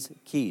these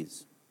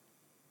keys?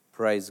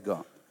 Praise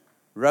God.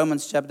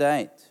 Romans chapter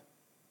 8.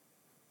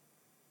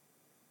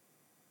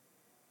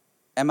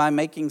 Am I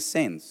making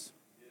sense?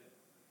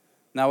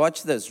 Now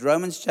watch this.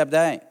 Romans chapter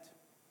 8.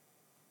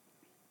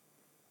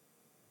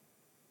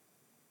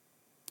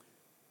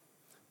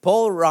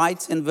 Paul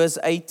writes in verse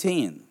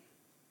 18.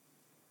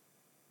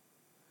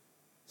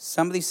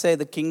 Somebody say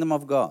the kingdom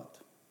of God.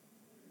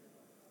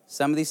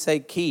 Somebody say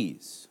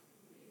keys.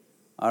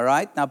 All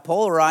right. Now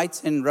Paul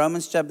writes in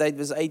Romans chapter 8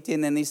 verse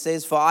 18, and he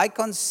says, "For I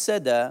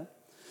consider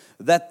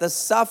that the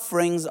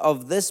sufferings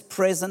of this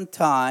present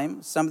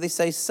time," somebody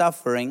say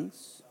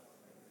sufferings.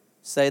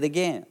 Say it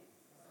again.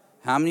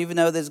 How many of you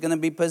know there's going to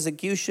be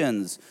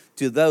persecutions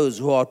to those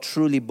who are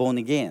truly born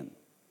again?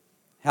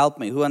 Help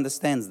me. Who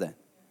understands that?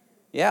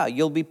 Yeah,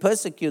 you'll be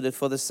persecuted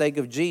for the sake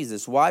of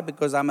Jesus. Why?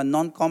 Because I'm a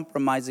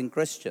non-compromising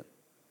Christian.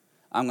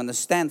 I'm going to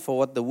stand for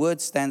what the Word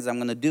stands. I'm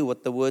going to do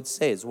what the Word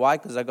says. Why?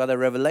 Because I got a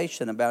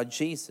revelation about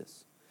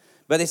Jesus.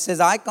 But it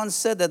says, "I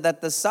consider that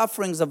the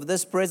sufferings of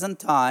this present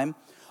time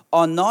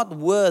are not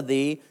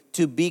worthy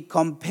to be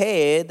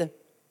compared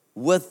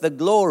with the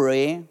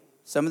glory."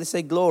 Somebody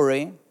say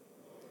glory.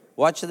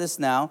 Watch this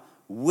now.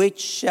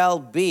 "Which shall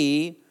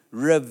be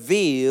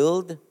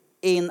revealed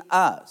in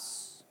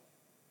us."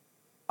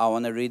 I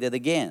want to read it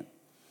again.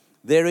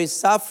 There is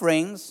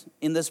sufferings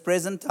in this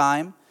present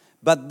time,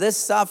 but this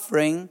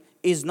suffering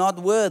is not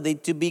worthy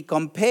to be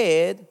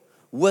compared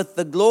with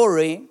the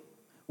glory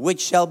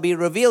which shall be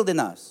revealed in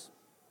us.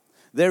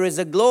 There is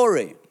a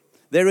glory.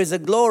 There is a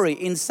glory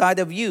inside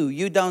of you.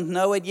 You don't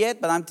know it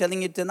yet, but I'm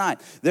telling you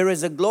tonight. There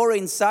is a glory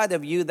inside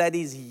of you that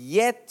is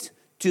yet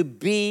to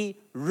be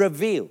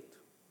revealed.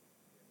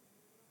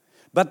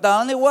 But the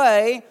only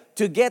way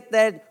to get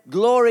that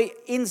glory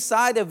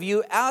inside of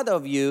you, out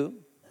of you,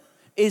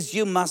 is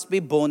you must be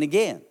born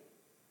again.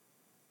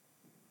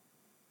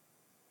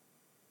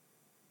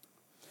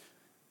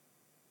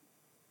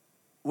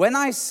 When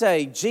I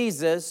say,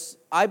 "Jesus,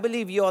 I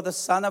believe you are the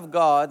Son of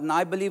God, and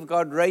I believe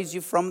God raised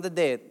you from the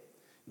dead.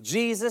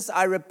 Jesus,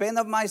 I repent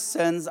of my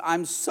sins.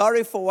 I'm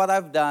sorry for what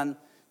I've done.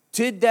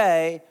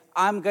 Today,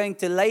 I'm going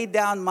to lay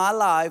down my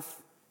life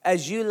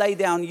as you lay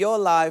down your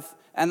life,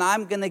 and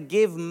I'm going to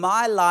give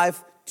my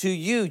life to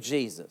you,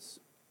 Jesus.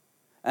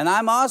 And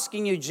I'm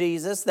asking you,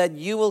 Jesus, that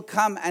you will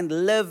come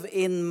and live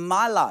in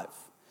my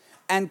life.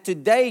 And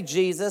today,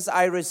 Jesus,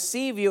 I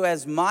receive you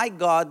as my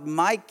God,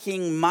 my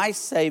King, my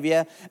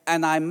Savior,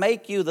 and I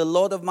make you the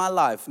Lord of my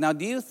life." Now,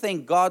 do you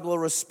think God will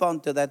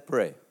respond to that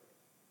prayer?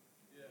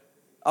 Yeah.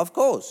 Of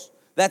course.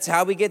 That's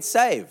how we get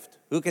saved.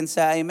 Who can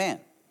say amen?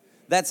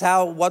 That's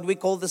what we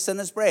call the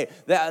sinner's prayer.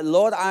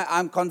 Lord,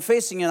 I'm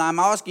confessing and I'm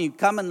asking you,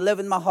 come and live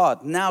in my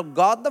heart. Now,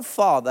 God the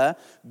Father,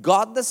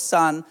 God the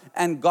Son,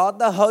 and God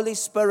the Holy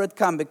Spirit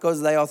come,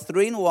 because they are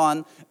three in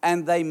one,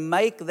 and they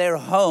make their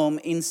home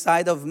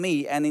inside of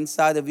me and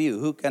inside of you.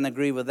 Who can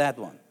agree with that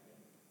one?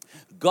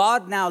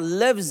 God now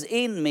lives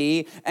in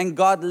me and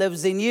God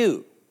lives in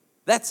you.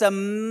 That's a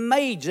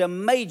major,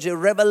 major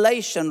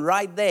revelation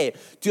right there,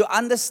 to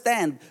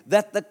understand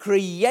that the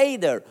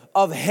Creator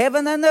of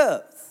heaven and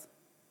earth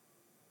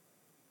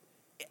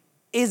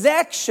is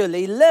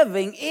actually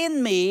living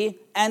in me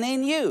and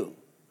in you.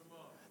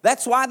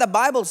 That's why the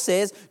Bible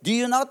says, "Do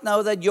you not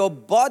know that your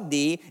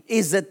body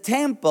is a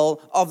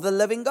temple of the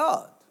living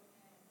God?"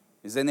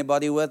 Is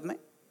anybody with me?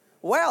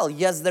 Well,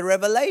 here's the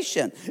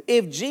revelation.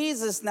 If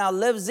Jesus now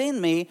lives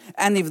in me,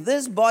 and if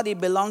this body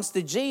belongs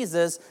to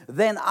Jesus,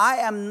 then I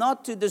am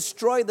not to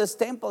destroy this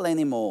temple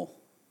anymore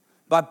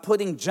by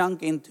putting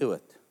junk into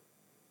it.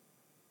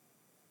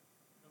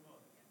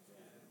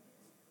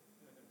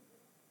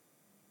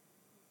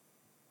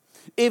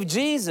 If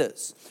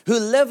Jesus, who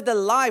lived a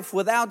life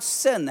without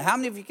sin, how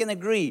many of you can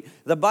agree?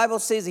 The Bible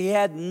says he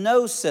had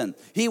no sin.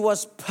 He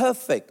was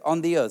perfect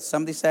on the earth.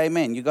 Somebody say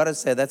amen. You got to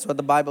say that's what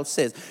the Bible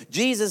says.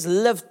 Jesus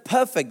lived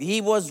perfect.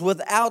 He was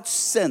without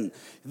sin.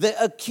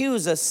 The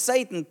accuser,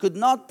 Satan, could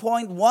not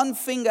point one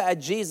finger at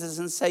Jesus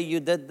and say, "You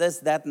did this,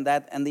 that,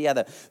 and the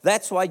other."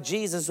 That's why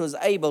Jesus was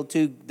able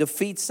to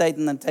defeat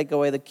Satan and take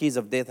away the keys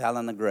of death, hell,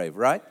 and the grave,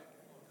 right?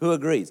 Who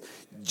agrees?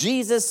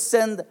 Jesus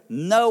sinned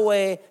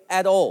nowhere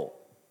at all.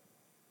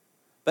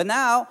 But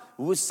now,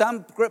 with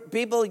some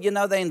people,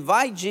 they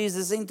invite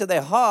Jesus into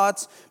their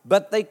hearts,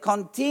 but they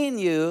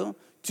continue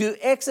to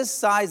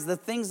exercise the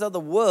things of the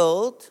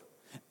world,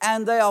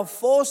 and they are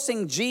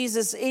forcing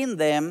Jesus in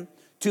them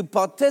to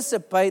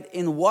participate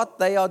in what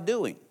they are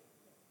doing.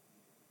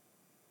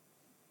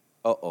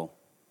 Uh-oh.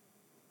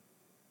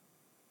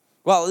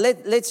 Well,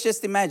 let's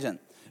just imagine.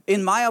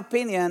 In my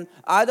opinion,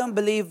 I don't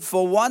believe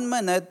for 1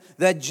 minute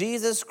that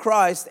Jesus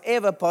Christ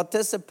ever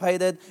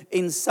participated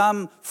in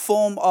some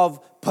form of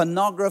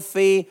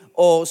pornography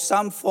or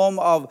some form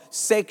of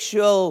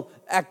sexual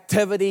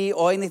activity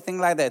or anything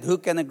like that. Who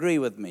can agree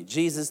with me?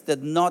 Jesus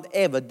did not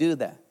ever do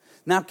that.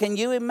 Now, can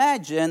you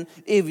imagine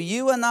if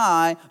you and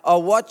I are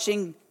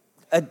watching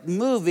a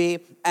movie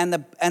and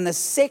a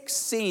sex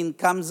scene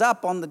comes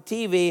up on the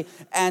TV,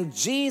 and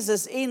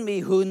Jesus in me,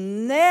 who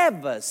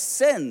never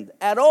sinned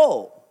at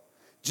all,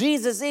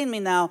 Jesus in me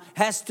now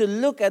has to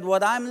look at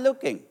what I'm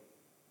looking.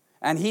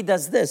 And he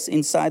does this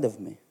inside of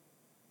me.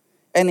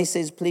 And he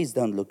says, please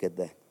don't look at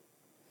that.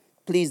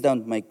 Please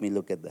don't make me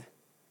look at that.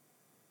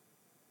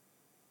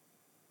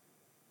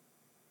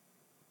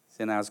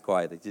 See, now it's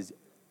quiet. It's just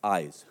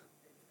eyes.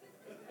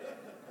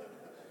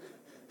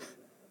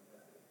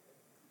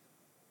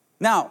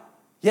 Now,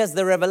 here's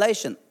the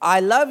revelation. I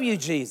love you,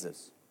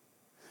 Jesus.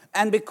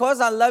 And because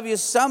I love you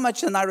so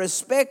much and I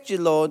respect you,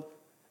 Lord,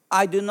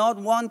 I do not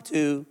want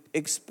to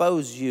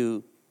expose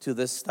you to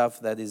the stuff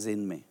that is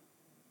in me.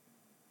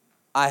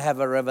 I have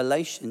a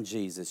revelation,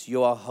 Jesus,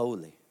 you are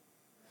holy.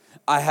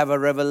 I have a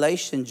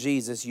revelation,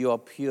 Jesus, you are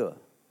pure.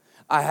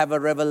 I have a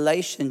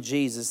revelation,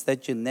 Jesus,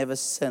 that you never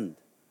sinned.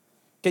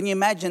 Can you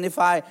imagine if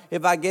I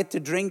get to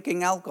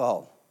drinking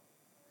alcohol?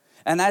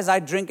 And as I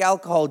drink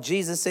alcohol,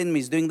 Jesus in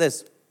me is doing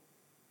this.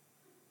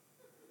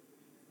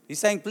 He's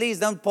saying, please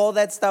don't pour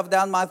that stuff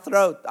down my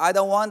throat. I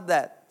don't want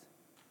that.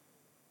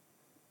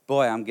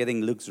 Boy, I'm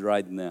getting looks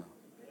right now.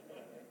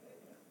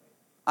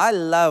 I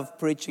love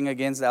preaching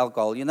against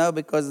alcohol,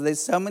 because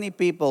there's so many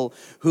people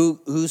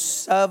who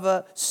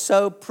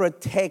so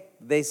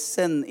protect their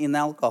sin in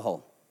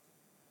alcohol.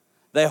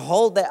 They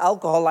hold their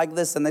alcohol like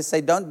this and they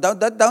say, don't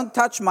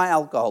touch my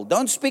alcohol.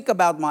 Don't speak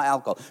about my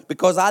alcohol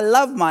because I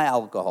love my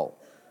alcohol.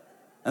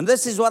 And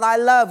this is what I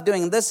love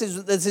doing. This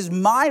is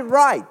my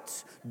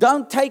right.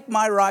 Don't take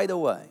my right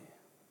away.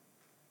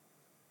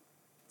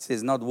 It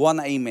says not one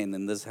amen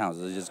in this house.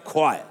 It's just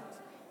quiet.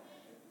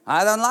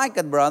 I don't like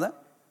it, brother.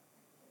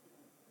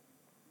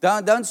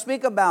 Don't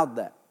speak about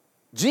that.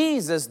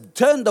 Jesus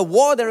turned the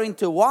water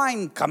into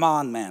wine. Come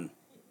on, man.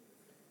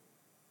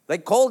 They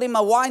called him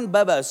a wine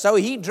bibber, so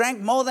he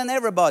drank more than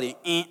everybody.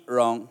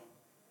 Wrong.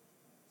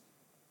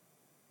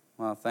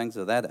 Well, thanks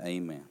for that,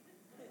 amen.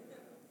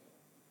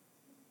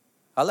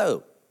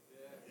 Hello.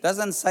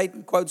 Doesn't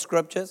Satan quote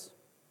scriptures?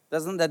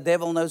 Doesn't the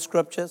devil know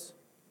scriptures?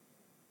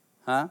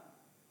 Huh?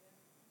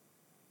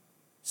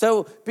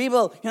 So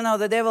people,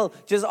 the devil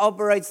just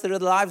operates through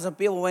the lives of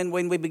people. When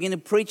we begin to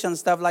preach on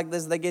stuff like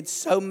this, they get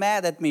so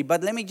mad at me.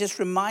 But let me just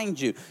remind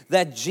you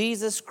that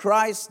Jesus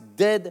Christ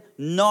did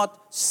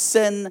not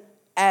sin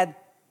at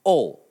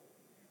all.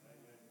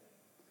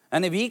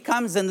 And if he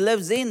comes and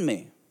lives in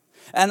me,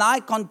 and I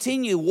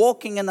continue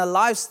walking in a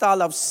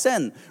lifestyle of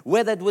sin,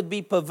 whether it would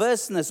be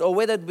perverseness or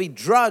whether it be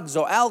drugs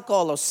or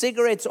alcohol or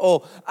cigarettes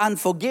or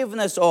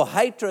unforgiveness or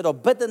hatred or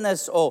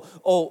bitterness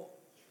or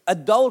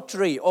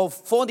adultery or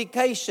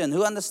fornication,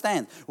 who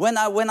understands? When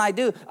I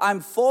do, I'm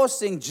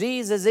forcing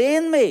Jesus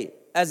in me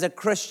as a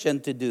Christian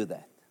to do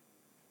that.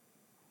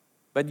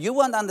 But you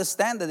won't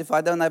understand that if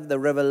I don't have the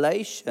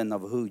revelation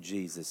of who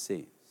Jesus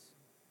is.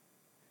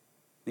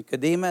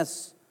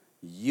 Nicodemus,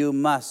 you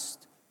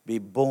must be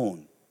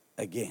born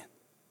again.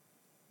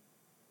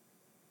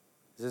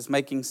 Is this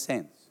making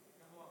sense?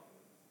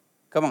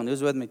 Come on,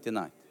 who's with me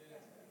tonight?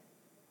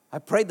 I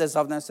prayed this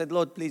often. I said,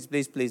 Lord, please,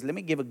 let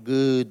me give a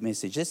good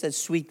message. Just a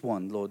sweet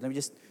one, Lord. Let me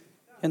just,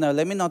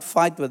 let me not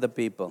fight with the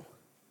people.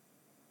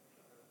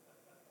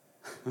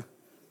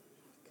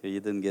 Okay, you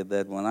didn't get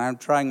that one. I'm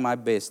trying my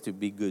best to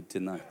be good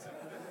tonight.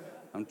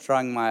 I'm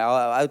trying my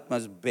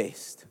utmost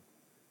best.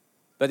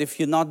 But if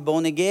you're not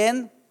born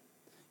again,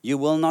 you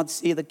will not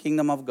see the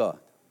kingdom of God.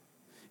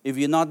 If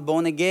you're not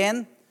born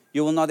again,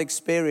 you will not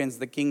experience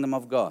the kingdom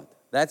of God.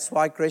 That's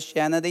why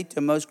Christianity,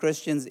 to most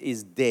Christians,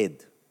 is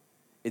dead.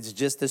 It's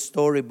just a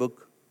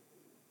storybook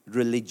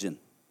religion.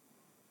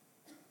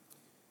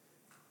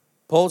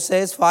 Paul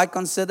says, for I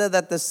consider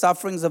that the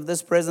sufferings of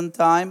this present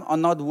time are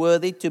not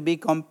worthy to be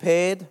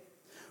compared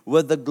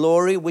with the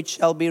glory which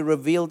shall be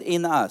revealed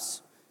in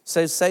us.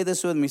 So say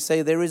this with me.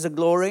 Say, there is a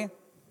glory.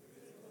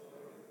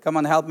 Come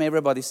on, help me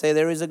everybody. Say,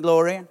 there is a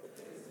glory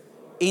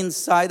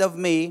inside of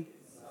me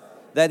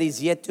that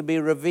is yet to be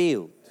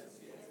revealed.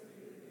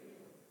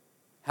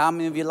 How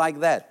many of you like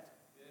that?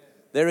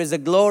 There is a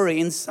glory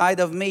inside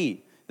of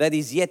me that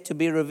is yet to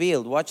be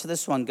revealed. Watch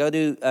this one. Go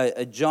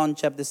to John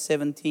chapter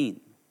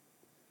 17.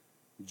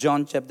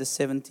 John chapter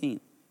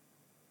 17.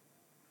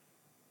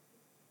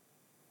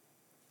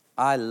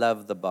 I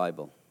love the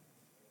Bible.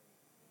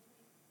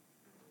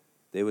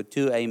 There were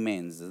 2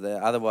 amens.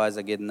 Otherwise,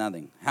 I get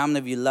nothing. How many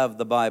of you love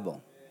the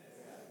Bible?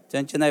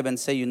 Turn to your neighbor and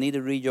say, you need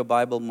to read your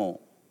Bible more.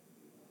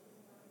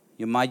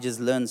 You might just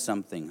learn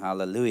something.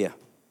 Hallelujah.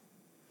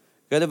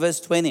 Go to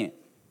verse 20.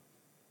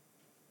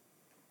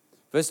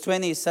 Verse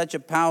 20 is such a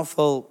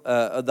powerful,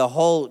 the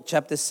whole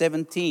chapter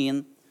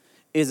 17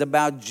 is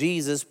about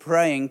Jesus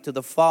praying to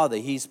the Father.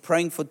 He's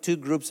praying for 2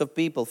 groups of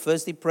people.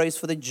 First, he prays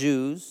for the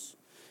Jews,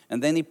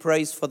 and then he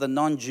prays for the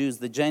non-Jews,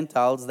 the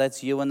Gentiles.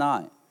 That's you and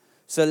I.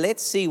 So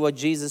let's see what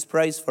Jesus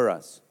prays for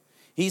us.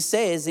 He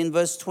says in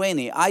verse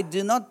 20, I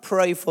do not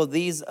pray for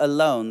these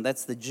alone,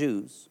 that's the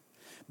Jews,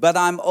 but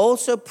I'm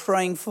also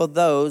praying for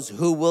those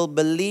who will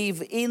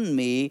believe in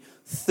me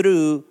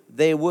through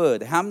their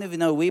word. How many of you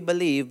know we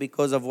believe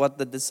because of what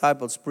the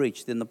disciples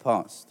preached in the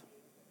past?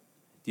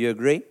 Do you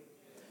agree?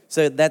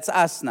 So that's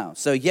us now.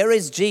 So here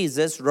is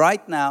Jesus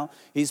right now.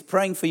 He's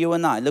praying for you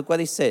and I. Look what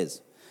he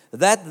says.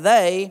 That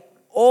they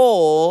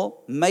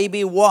all may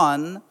be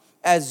one,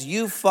 as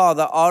you,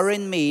 Father, are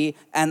in me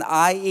and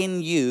I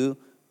in you.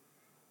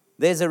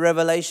 There's a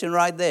revelation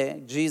right there.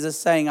 Jesus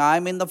saying,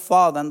 I'm in the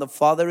Father and the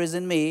Father is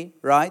in me,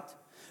 right?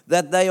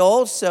 That they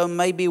also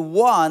may be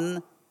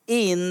one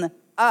in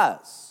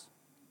us.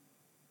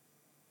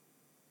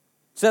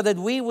 So that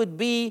we would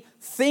be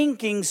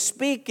thinking,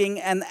 speaking,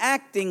 and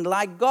acting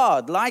like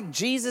God. Like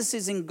Jesus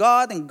is in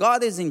God and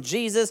God is in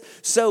Jesus.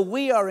 So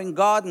we are in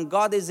God and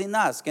God is in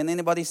us. Can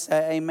anybody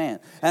say amen?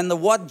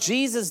 And what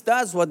Jesus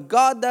does, what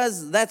God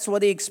does, that's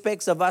what he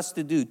expects of us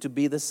to do, to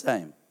be the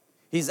same.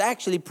 He's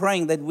actually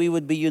praying that we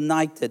would be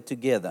united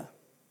together.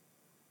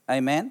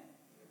 Amen?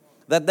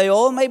 That they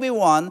all may be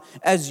one,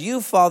 as you,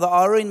 Father,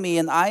 are in me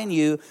and I in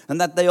you, and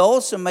that they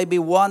also may be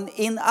one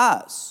in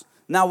us.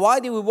 Now, why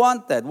do we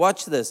want that?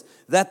 Watch this.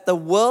 That the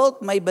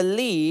world may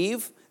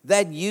believe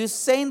that you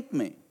sent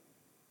me.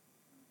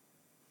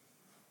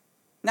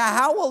 Now,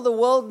 how will the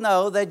world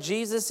know that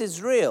Jesus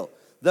is real?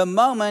 The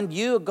moment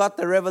you got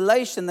the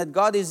revelation that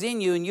God is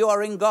in you and you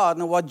are in God,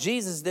 and what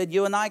Jesus did,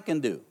 you and I can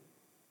do.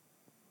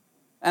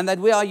 And that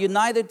we are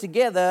united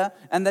together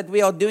and that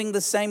we are doing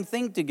the same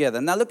thing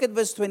together. Now, look at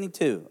verse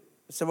 22.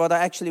 So what I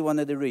actually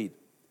wanted to read.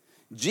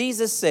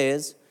 Jesus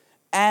says,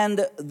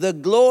 and the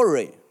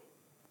glory.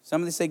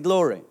 Somebody say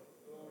glory.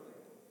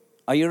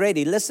 Are you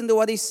ready? Listen to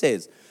what he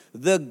says.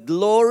 The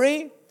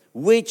glory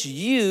which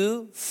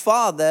you,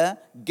 Father,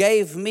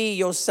 gave me,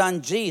 your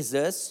Son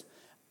Jesus,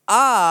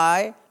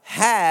 I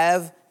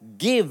have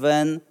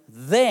given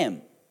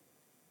them.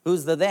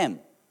 Who's the them?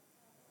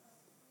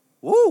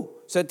 Woo!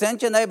 So turn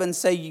to your neighbor and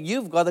say,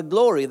 you've got a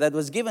glory that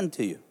was given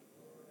to you.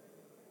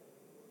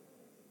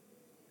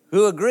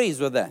 Who agrees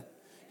with that?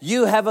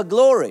 You have a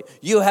glory.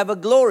 You have a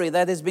glory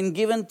that has been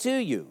given to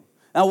you.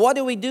 Now, what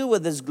do we do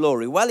with this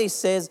glory? Well, he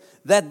says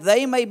that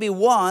they may be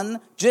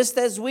one just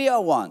as we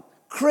are one.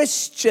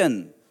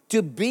 Christian,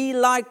 to be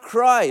like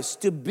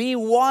Christ, to be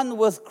one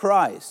with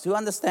Christ. Who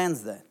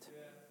understands that?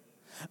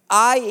 Yeah.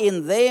 I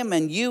in them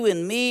and you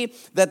in me,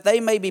 that they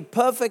may be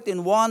perfect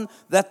in one,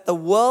 that the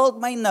world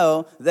may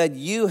know that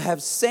you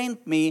have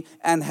sent me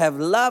and have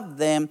loved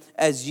them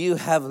as you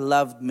have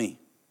loved me.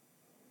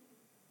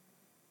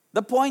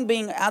 The point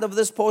being, out of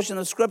this portion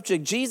of Scripture,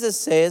 Jesus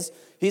says,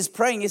 he's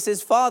praying, he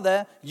says,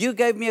 Father, you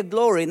gave me a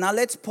glory. Now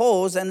let's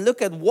pause and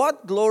look at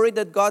what glory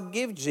did God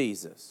give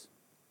Jesus?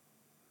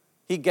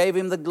 He gave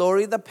him the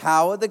glory, the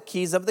power, the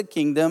keys of the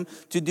kingdom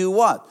to do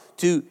what?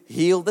 To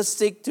heal the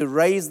sick, to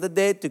raise the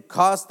dead, to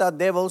cast out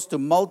devils, to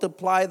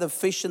multiply the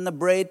fish and the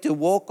bread, to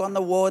walk on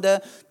the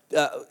water.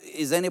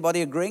 Is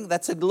anybody agreeing?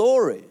 That's a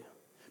glory.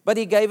 But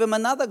he gave him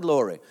another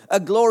glory, a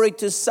glory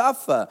to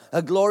suffer,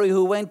 a glory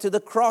who went to the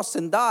cross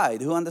and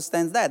died. Who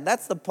understands that?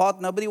 That's the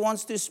part nobody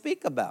wants to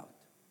speak about.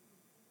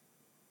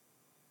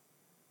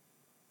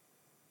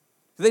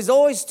 There's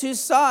always two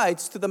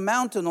sides to the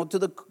mountain or to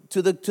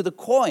the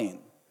coin.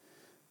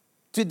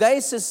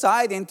 Today's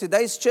society and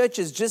today's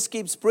churches just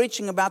keeps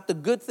preaching about the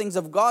good things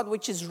of God,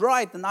 which is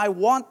right, and I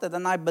want that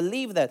and I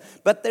believe that.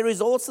 But there is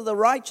also the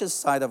righteous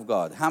side of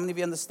God. How many of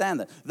you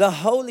understand that? The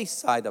holy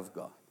side of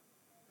God.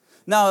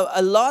 Now,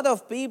 a lot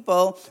of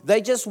people,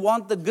 they just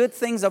want the good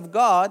things of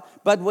God,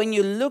 but when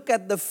you look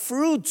at the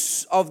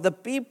fruits of the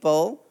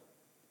people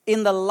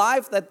in the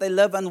life that they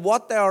live and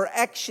what they are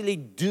actually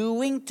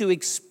doing to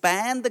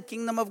expand the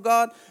kingdom of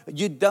God,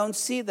 you don't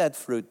see that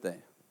fruit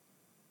there.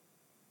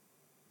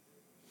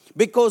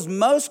 Because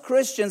most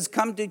Christians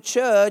come to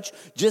church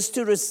just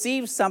to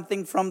receive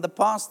something from the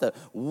pastor.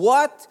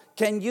 What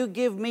can you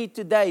give me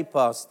today,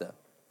 pastor?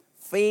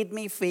 Feed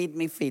me, feed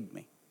me, feed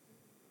me.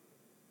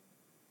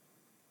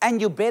 And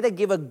you better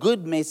give a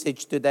good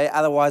message today,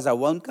 otherwise I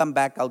won't come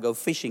back, I'll go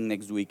fishing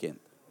next weekend.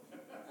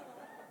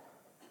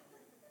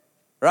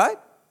 Right?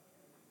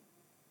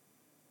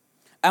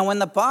 And when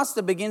the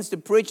pastor begins to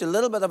preach a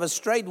little bit of a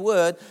straight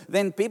word,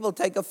 then people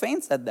take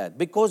offense at that.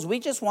 Because we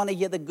just want to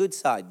hear the good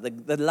side,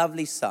 the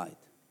lovely side.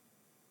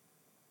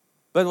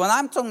 But when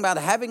I'm talking about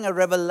having a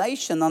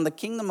revelation on the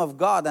kingdom of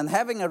God and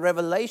having a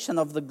revelation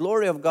of the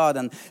glory of God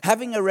and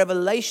having a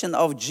revelation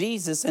of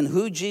Jesus and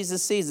who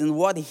Jesus is and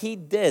what he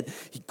did,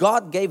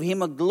 God gave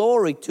him a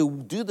glory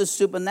to do the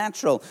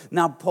supernatural.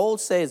 Now Paul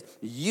says,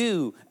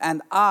 you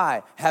and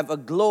I have a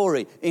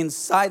glory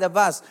inside of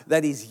us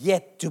that is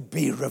yet to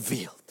be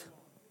revealed.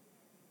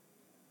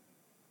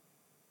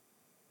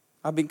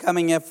 I've been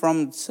coming here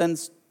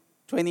since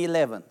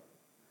 2011.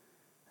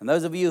 And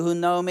those of you who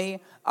know me,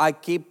 I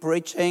keep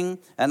preaching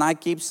and I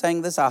keep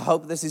saying this. I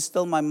hope this is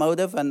still my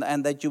motive and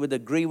that you would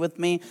agree with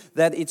me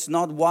that it's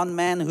not one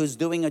man who's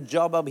doing a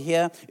job up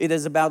here. It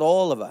is about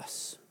all of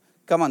us.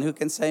 Come on, who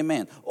can say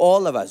amen?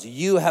 All of us.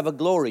 You have a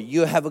glory.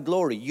 You have a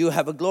glory. You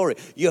have a glory.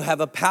 You have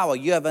a power.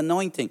 You have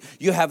anointing.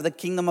 You have the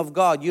kingdom of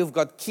God. You've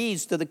got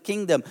keys to the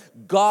kingdom.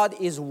 God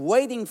is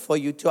waiting for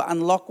you to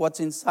unlock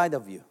what's inside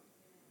of you.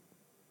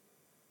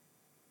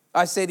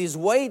 I said he's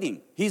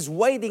waiting. He's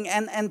waiting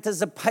in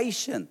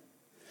anticipation.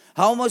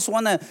 I almost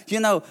want to,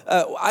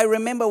 I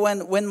remember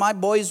when my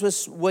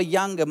boys were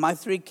younger, my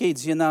 3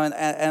 kids,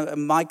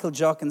 and Michael,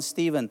 Jock, and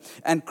Stephen,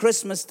 and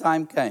Christmas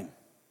time came.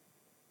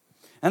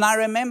 And I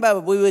remember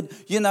we would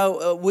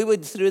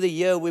through the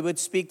year, we would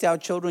speak to our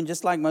children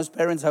just like most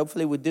parents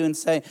hopefully would do and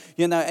say,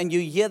 and you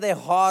hear their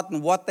heart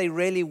and what they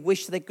really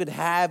wish they could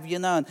have,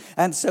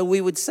 and so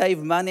we would save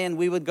money and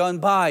we would go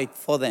and buy it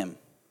for them.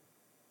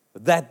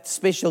 That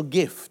special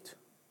gift.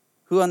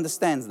 Who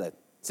understands that?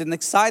 It's an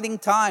exciting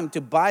time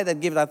to buy that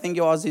gift. I think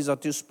your Aussies are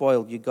too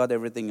spoiled. You got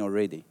everything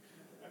already.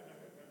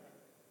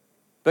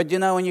 But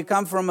when you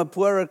come from a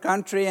poorer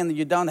country and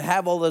you don't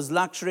have all those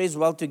luxuries,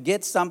 well, to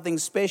get something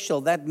special,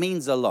 that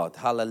means a lot.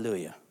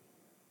 Hallelujah.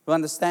 Who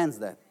understands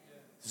that?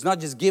 It's not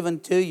just given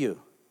to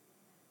you.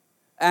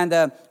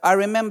 And I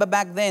remember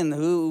back then,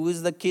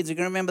 who's the kids? You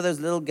can remember those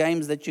little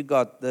games that you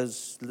got,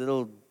 those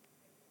little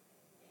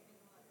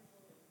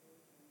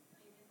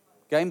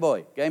Game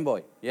Boy.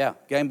 Yeah,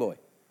 Game Boy.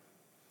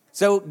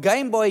 So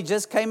Game Boy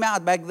just came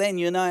out back then,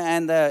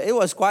 and it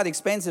was quite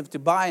expensive to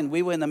buy. And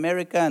we were in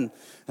America,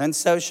 and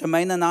so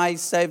Shemaine and I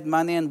saved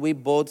money, and we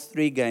bought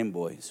 3 Game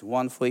Boys,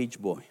 1 for each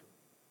boy,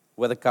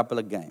 with a couple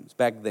of games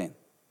back then.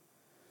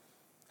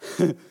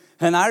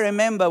 And I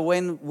remember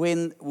when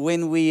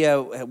we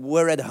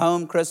were at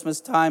home Christmas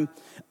time,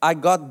 I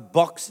got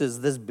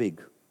boxes this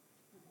big.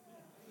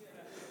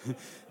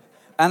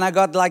 And I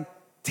got like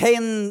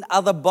 10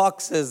 other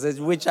boxes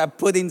which I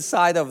put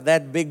inside of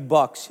that big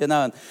box,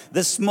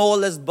 The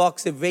smallest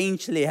box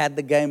eventually had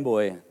the Game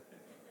Boy.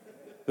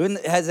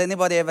 Has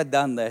anybody ever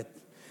done that?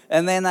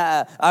 And then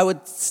I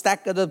would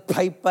stack it with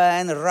paper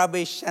and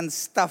rubbish and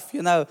stuff,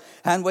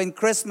 And when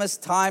Christmas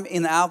time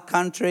in our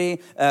country,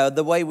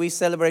 the way we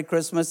celebrate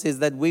Christmas is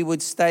that we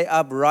would stay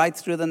up right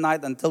through the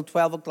night until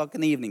 12 o'clock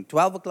in the evening.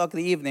 12 o'clock in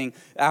the evening,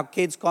 our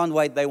kids can't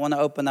wait. They want to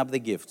open up the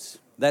gifts.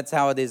 That's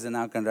how it is in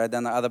our country. I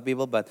don't know other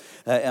people, but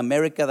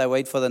America, they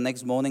wait for the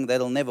next morning.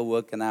 That'll never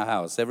work in our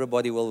house.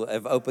 Everybody will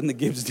have opened the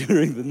gifts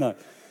during the night.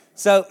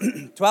 So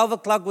 12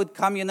 o'clock would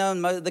come, and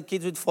the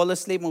kids would fall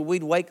asleep, and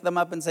we'd wake them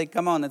up and say,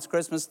 come on, it's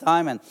Christmas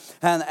time.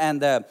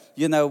 And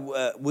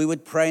we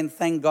would pray and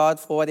thank God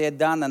for what He had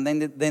done. And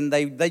then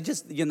they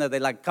just, they're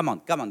like, come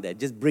on, Dad,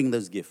 just bring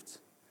those gifts.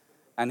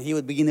 And He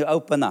would begin to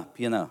open up,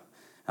 And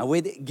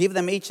we'd give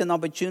them each an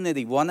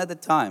opportunity, one at a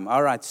time.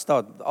 All right,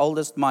 start. The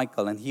oldest,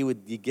 Michael, and you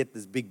get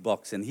this big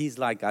box. And he's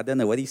like, I don't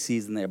know what he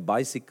sees in there, a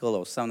bicycle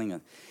or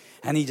something.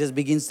 And he just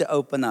begins to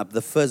open up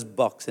the first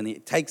box. And he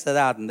takes it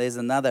out, and there's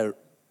another.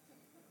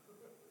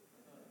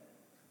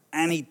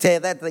 And he tear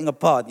that thing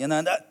apart,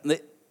 And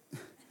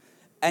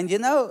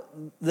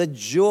the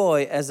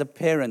joy as a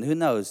parent, who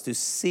knows, to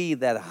see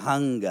that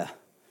hunger,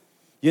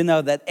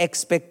 that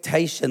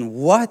expectation.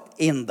 What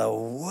in the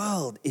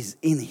world is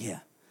in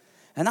here?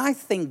 And I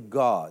think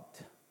God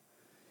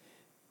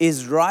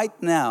is right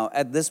now,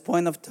 at this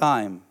point of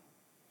time,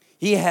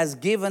 He has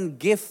given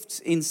gifts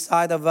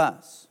inside of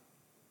us.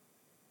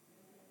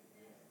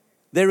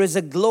 There is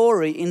a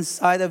glory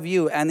inside of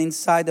you and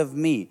inside of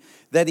me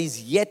that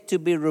is yet to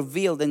be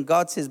revealed. And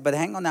God says, but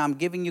hang on now, I'm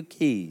giving you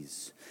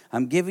keys.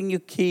 I'm giving you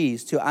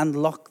keys to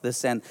unlock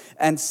this.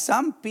 And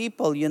some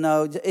people,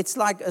 it's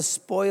like a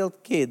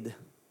spoiled kid.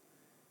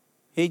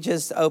 He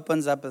just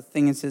opens up a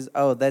thing and says,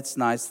 oh, that's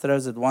nice.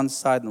 Throws it one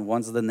side and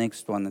wants the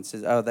next one and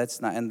says, oh, that's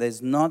nice. And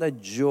there's not a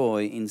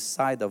joy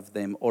inside of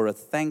them or a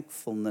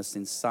thankfulness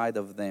inside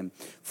of them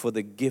for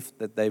the gift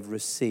that they've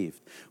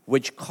received,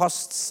 which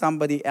costs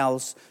somebody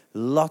else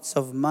lots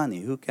of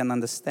money. Who can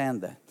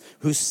understand that?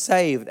 Who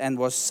saved and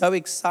was so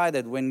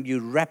excited when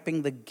you're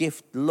wrapping the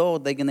gift.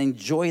 Lord, they're going to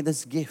enjoy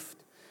this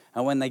gift.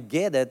 And when they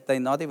get it, they're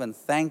not even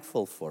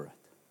thankful for it.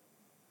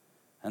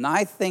 And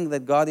I think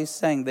that God is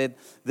saying that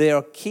there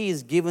are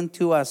keys given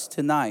to us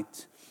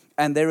tonight.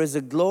 And there is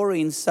a glory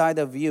inside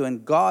of you.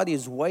 And God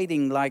is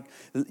waiting like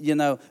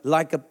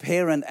a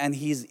parent. And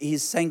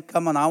He's saying,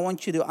 come on, I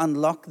want you to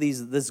unlock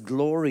this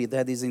glory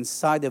that is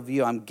inside of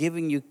you. I'm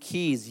giving you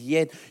keys,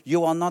 yet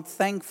you are not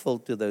thankful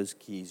to those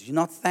keys. You're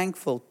not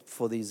thankful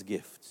for these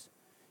gifts.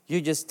 You're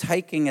just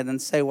taking it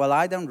and say, well,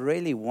 I don't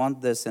really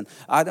want this. And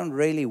I don't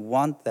really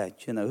want that.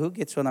 Who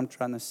gets what I'm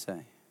trying to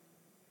say?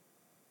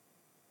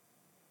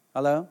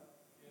 Hello?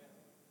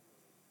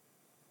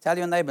 Tell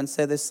your neighbor and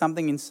say there's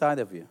something inside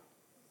of you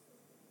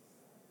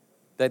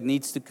that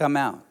needs to come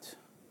out.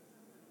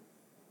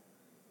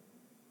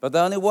 But the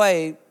only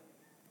way,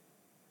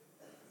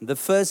 the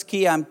first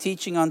key I'm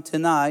teaching on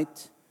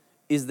tonight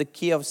is the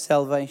key of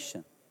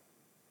salvation.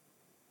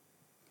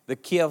 The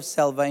key of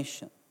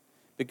salvation.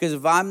 Because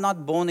if I'm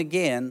not born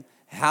again,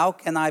 how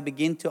can I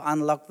begin to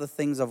unlock the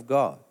things of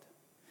God?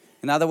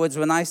 In other words,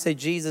 when I say,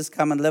 Jesus,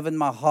 come and live in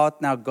my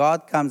heart, now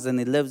God comes and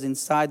He lives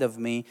inside of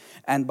me.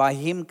 And by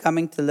Him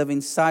coming to live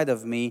inside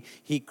of me,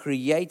 He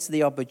creates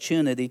the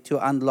opportunity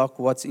to unlock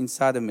what's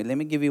inside of me. Let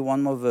me give you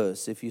one more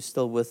verse, if you're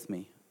still with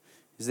me.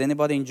 Is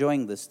anybody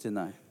enjoying this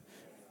tonight?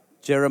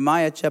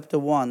 Jeremiah chapter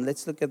 1.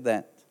 Let's look at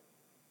that.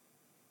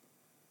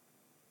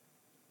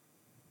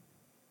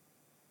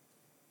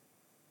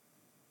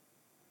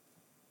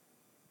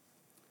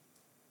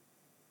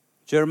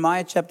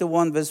 Jeremiah chapter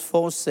 1 verse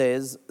 4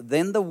 says,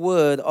 "Then the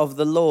word of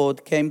the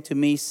Lord came to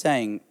me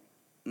saying,"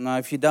 now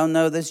if you don't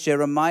know this,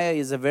 Jeremiah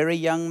is a very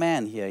young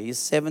man here. He's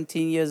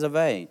 17 years of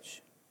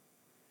age.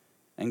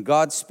 And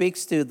God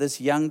speaks to this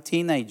young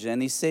teenager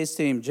and he says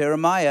to him,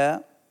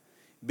 "Jeremiah,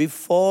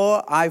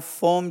 before I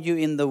formed you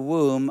in the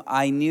womb,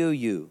 I knew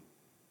you.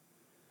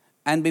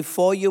 And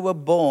before you were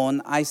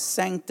born, I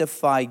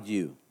sanctified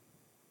you.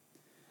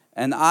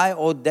 And I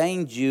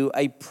ordained you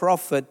a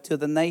prophet to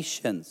the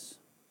nations."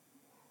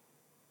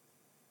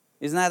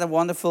 Isn't that a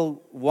wonderful,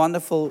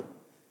 wonderful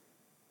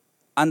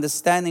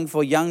understanding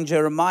for young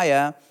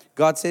Jeremiah?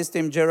 God says to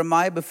him,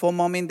 "Jeremiah, before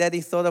mommy and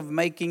daddy thought of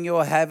making you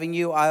or having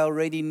you, I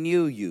already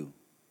knew you.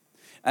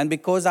 And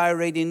because I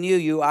already knew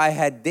you, I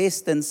had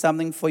destined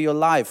something for your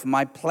life.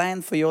 My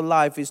plan for your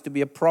life is to be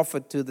a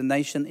prophet to the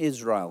nation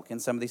Israel." Can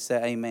somebody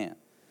say amen?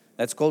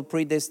 That's called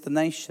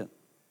predestination.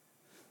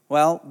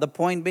 Well, the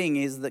point being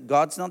is that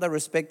God's not a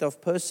respecter of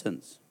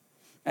persons.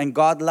 And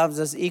God loves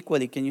us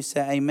equally. Can you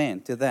say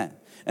amen to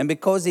that? And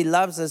because He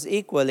loves us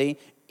equally,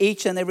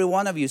 each and every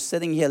one of you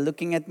sitting here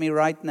looking at me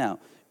right now,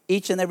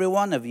 each and every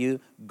one of you,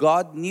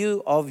 God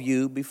knew of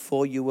you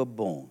before you were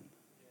born.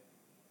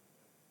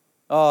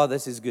 Oh,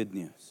 this is good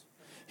news.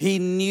 He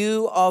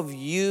knew of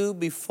you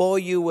before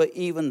you were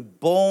even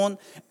born,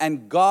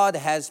 and God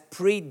has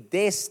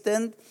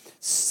predestined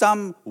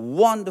some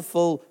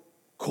wonderful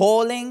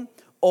calling,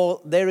 or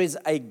there is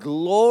a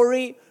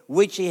glory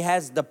which He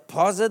has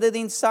deposited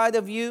inside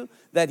of you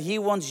that He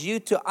wants you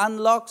to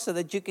unlock so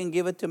that you can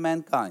give it to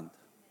mankind.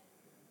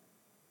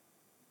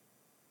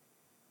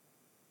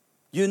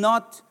 You're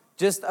not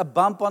just a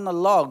bump on a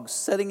log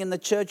sitting in the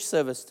church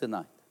service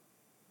tonight.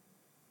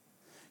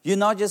 You're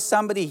not just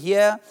somebody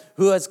here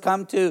who has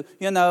come to,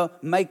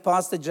 make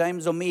Pastor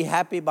James or me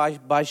happy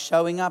by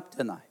showing up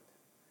tonight.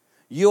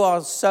 You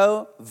are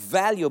so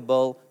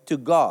valuable to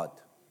God.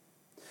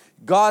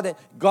 God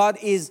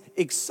is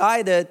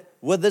excited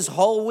with this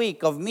whole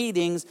week of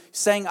meetings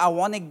saying, I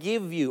want to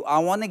give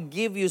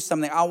you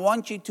something. I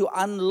want you to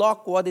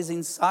unlock what is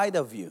inside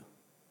of you.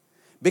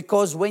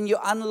 Because when you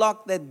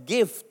unlock that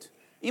gift,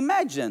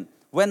 imagine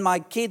when my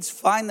kids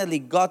finally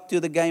got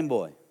to the Game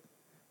Boy.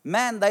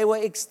 Man, they were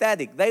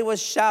ecstatic. They were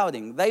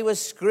shouting. They were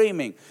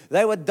screaming.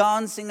 They were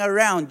dancing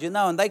around,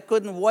 and they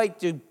couldn't wait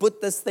to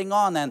put this thing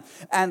on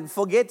and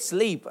forget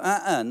sleep.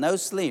 No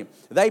sleep.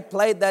 They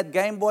played that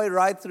Game Boy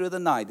right through the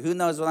night. Who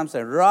knows what I'm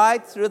saying?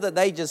 Right through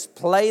they just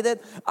played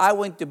it. I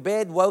went to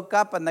bed, woke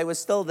up, and they were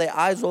still, their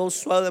eyes all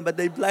swollen, but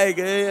they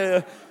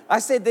playing. I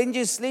said, didn't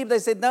you sleep? They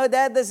said, no,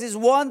 Dad, this is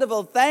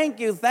wonderful. Thank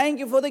you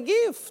for the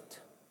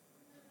gift.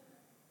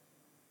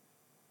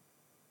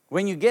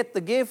 When you get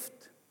the gift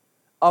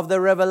of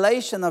the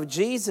revelation of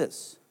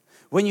Jesus,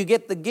 when you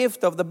get the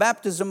gift of the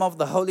baptism of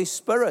the Holy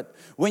Spirit,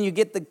 when you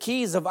get the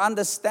keys of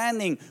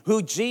understanding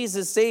who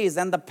Jesus is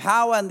and the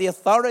power and the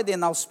authority,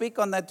 and I'll speak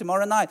on that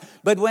tomorrow night.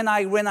 But when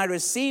I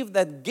receive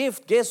that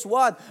gift, guess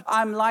what?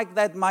 I'm like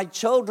that, my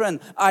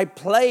children. I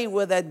play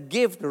with that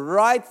gift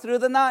right through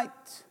the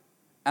night,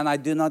 and I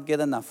do not get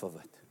enough of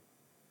it.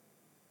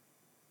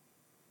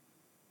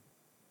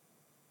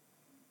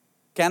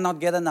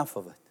 Cannot get enough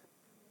of it.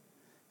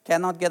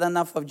 Cannot get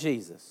enough of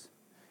Jesus.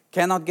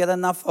 Cannot get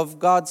enough of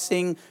God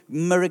seeing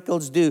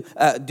miracles do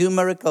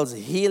miracles,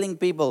 healing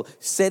people,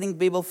 setting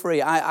people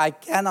free. I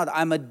cannot.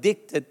 I'm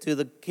addicted to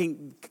the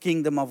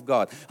kingdom of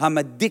God. I'm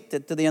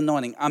addicted to the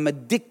anointing. I'm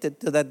addicted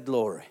to that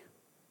glory.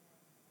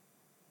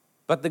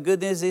 But the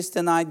good news is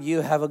tonight you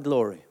have a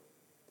glory.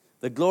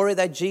 The glory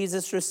that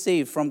Jesus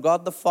received from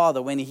God the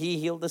Father when He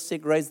healed the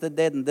sick, raised the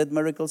dead, and did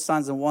miracles,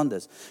 signs, and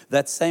wonders.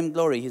 That same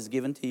glory He's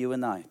given to you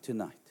and I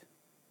tonight.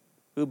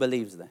 Who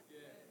believes that?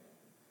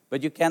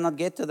 But you cannot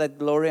get to that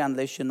glory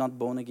unless you're not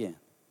born again.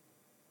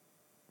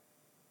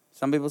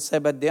 Some people say,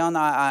 but Dion,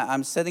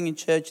 I'm sitting in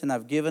church and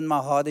I've given my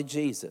heart to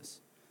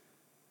Jesus.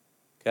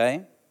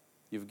 Okay?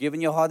 You've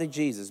given your heart to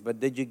Jesus, but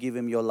did you give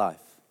Him your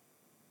life?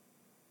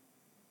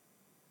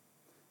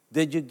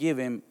 Did you give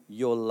Him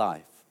your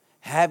life?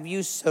 Have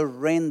you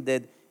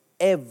surrendered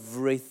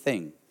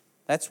everything?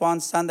 That's why on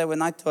Sunday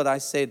when I taught, I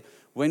said,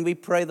 when we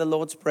pray the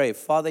Lord's Prayer,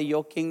 Father,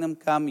 your kingdom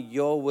come,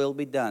 your will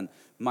be done.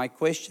 My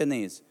question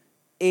is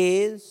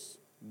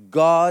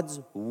God's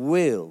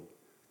will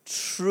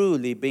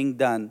truly being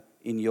done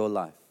in your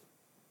life?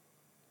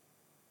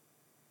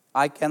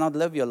 I cannot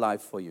live your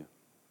life for you.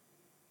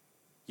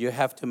 You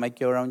have to make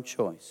your own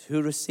choice.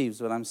 Who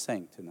receives what I'm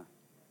saying tonight?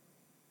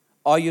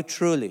 Are you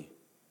truly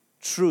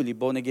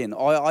born again?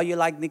 Or are you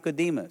like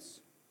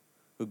Nicodemus,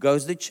 who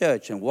goes to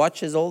church and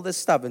watches all this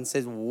stuff and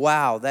says,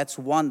 wow, that's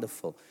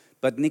wonderful.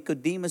 But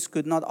Nicodemus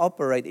could not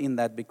operate in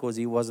that because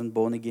he wasn't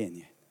born again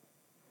yet.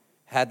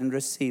 Hadn't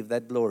received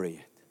that glory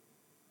yet.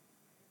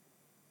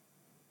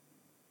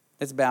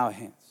 Let's bow our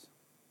hands.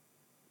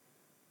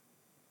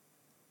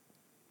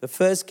 The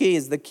first key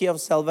is the key of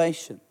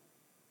salvation.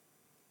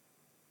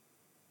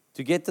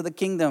 To get to the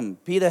kingdom,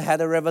 Peter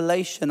had a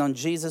revelation on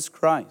Jesus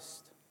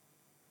Christ.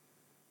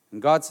 And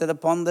God said,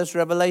 upon this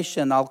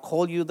revelation, I'll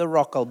call you the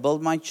rock, I'll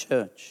build my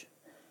church.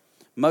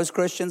 Most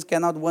Christians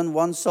cannot win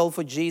one soul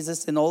for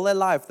Jesus in all their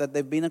life that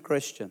they've been a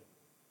Christian.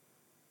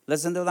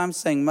 Listen to what I'm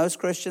saying. Most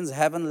Christians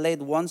haven't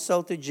led one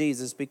soul to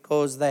Jesus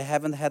because they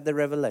haven't had the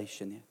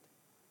revelation yet.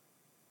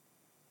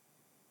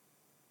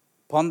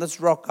 Upon this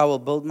rock I will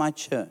build my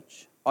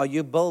church. Are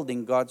you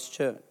building God's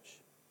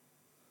church?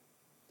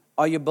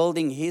 Are you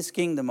building His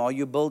kingdom? Or are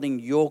you building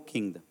your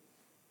kingdom?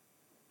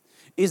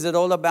 Is it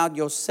all about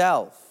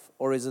yourself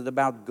or is it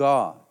about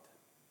God?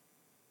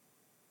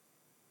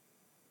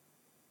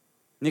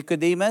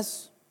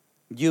 Nicodemus,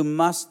 you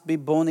must be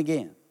born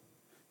again.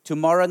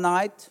 Tomorrow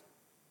night,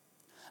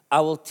 I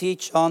will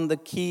teach on the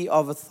key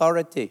of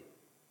authority.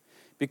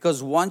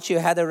 Because once you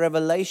had a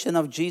revelation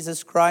of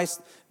Jesus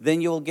Christ,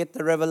 then you will get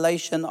the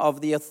revelation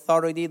of the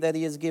authority that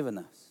He has given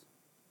us.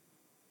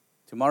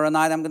 Tomorrow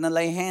night, I'm going to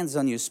lay hands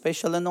on you.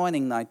 Special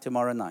anointing night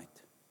tomorrow night.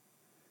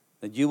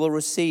 That you will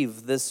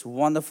receive this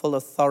wonderful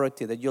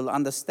authority, that you'll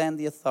understand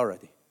the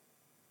authority.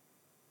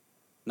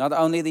 Not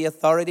only the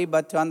authority,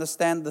 but to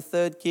understand the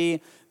third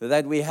key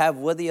that we have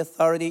with the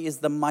authority is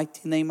the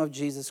mighty name of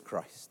Jesus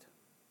Christ.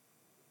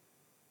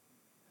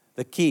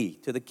 The key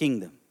to the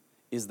kingdom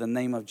is the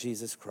name of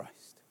Jesus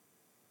Christ.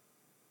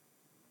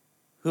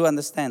 Who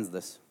understands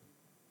this?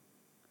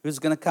 Who's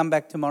going to come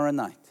back tomorrow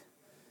night?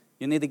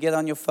 You need to get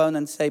on your phone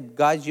and say,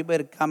 guys, you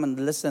better come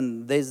and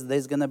listen.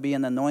 There's going to be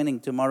an anointing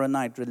tomorrow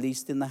night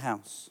released in the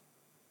house.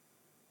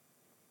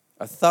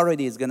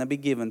 Authority is going to be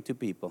given to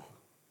people.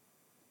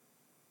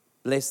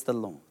 Bless the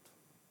Lord.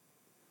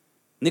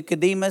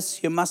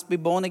 Nicodemus, you must be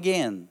born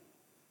again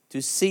to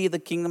see the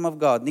kingdom of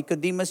God.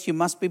 Nicodemus, you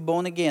must be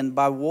born again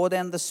by water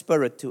and the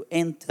Spirit to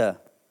enter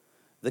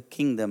the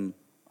kingdom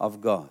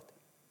of God.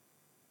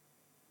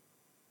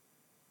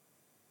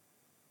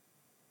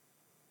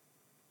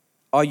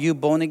 Are you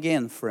born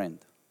again, friend?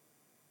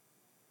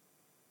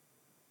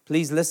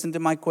 Please listen to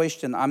my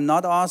question. I'm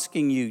not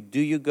asking you,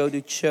 do you go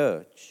to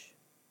church?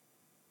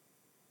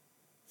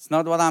 It's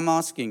not what I'm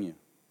asking you.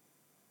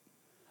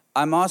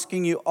 I'm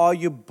asking you, are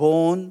you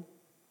born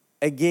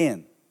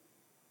again?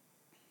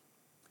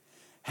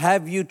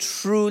 Have you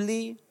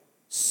truly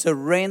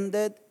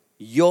surrendered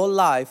your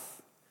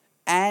life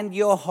and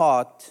your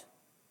heart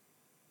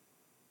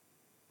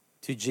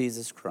to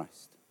Jesus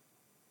Christ?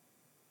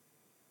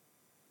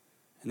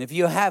 And if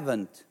you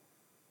haven't,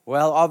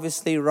 well,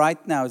 obviously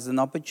right now is an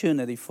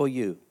opportunity for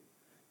you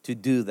to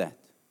do that.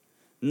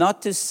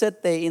 Not to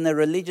sit there in a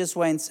religious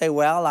way and say,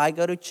 well, I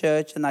go to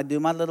church and I do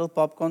my little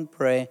popcorn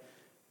prayer.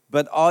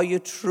 But are you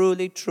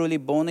truly, truly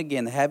born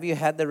again? Have you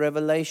had the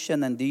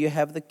revelation and do you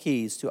have the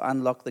keys to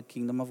unlock the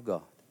kingdom of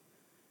God?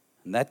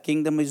 And that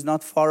kingdom is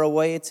not far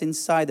away, it's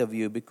inside of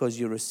you because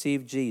you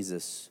received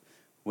Jesus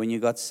when you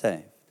got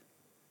saved.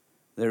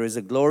 There is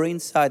a glory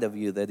inside of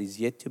you that is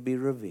yet to be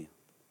revealed.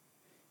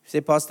 You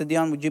say, Pastor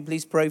Dion, would you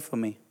please pray for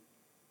me?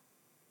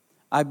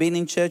 I've been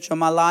in church all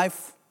my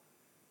life,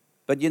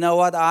 but you know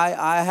what?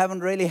 I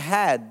haven't really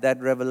had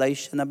that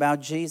revelation about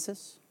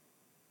Jesus.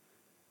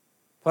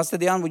 Pastor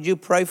Dion, would you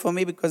pray for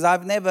me? Because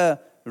I've never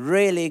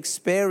really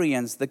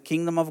experienced the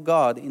kingdom of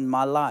God in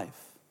my life.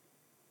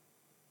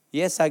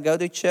 Yes, I go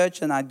to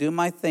church and I do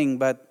my thing,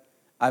 but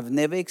I've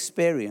never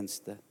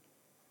experienced it.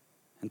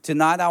 And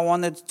tonight I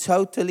want to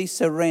totally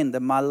surrender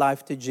my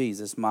life to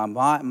Jesus. My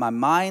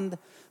mind,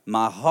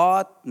 my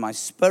heart, my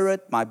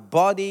spirit, my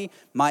body,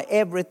 my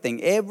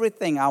everything.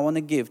 Everything I want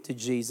to give to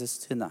Jesus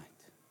tonight.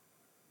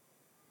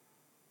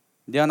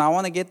 Dion, I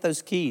want to get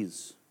those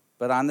keys.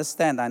 But I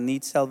understand I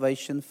need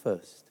salvation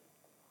first.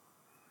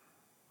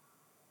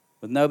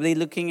 With nobody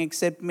looking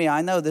except me.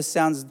 I know this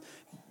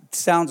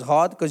sounds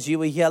hard because you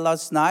were here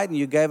last night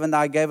and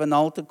I gave an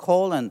altar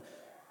call and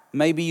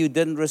maybe you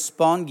didn't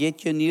respond,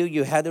 yet you knew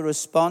you had to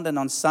respond. And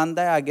on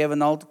Sunday I gave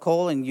an altar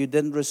call and you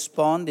didn't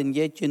respond and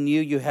yet you knew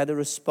you had to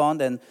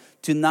respond. And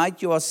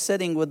tonight you are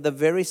sitting with the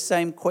very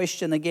same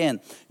question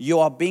again. You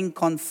are being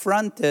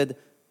confronted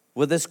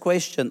with this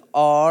question.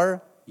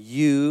 Are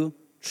you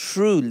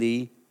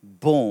truly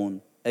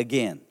born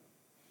again?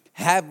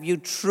 Have you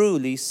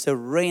truly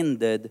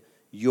surrendered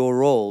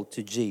your all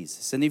to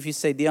Jesus? And if you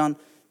say, Dion,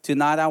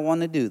 tonight I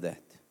want to do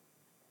that.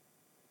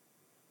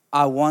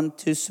 I want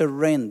to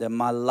surrender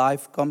my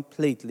life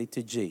completely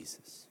to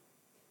Jesus.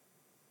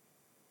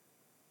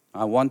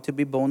 I want to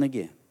be born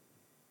again.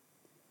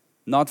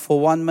 Not for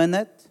 1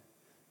 minute,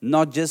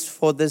 not just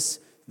for this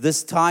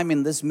time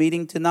in this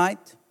meeting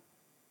tonight,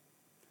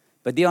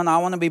 but Dion, I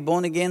want to be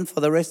born again for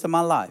the rest of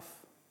my life.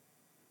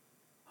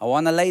 I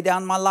want to lay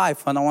down my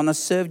life and I want to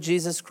serve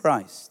Jesus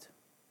Christ.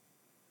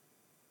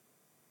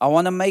 I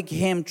want to make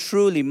Him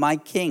truly my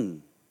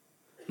King,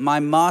 my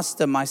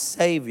Master, my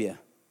Savior.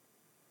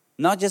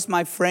 Not just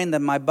my friend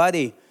and my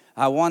buddy.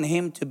 I want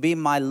Him to be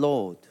my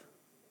Lord.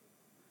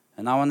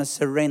 And I want to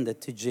surrender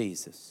to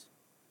Jesus.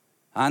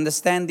 I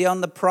understand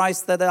the price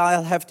that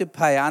I'll have to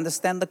pay. I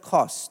understand the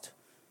cost.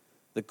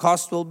 The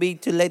cost will be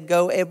to let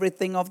go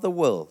everything of the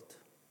world.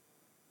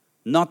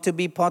 Not to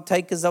be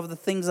partakers of the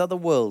things of the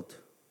world,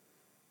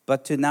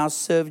 but to now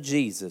serve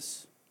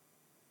Jesus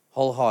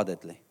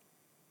wholeheartedly.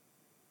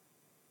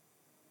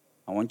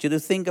 I want you to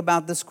think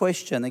about this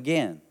question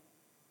again.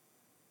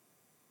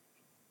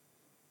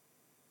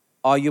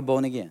 Are you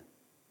born again?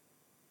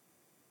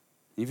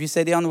 If you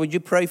say, Dion, would you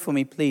pray for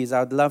me, please?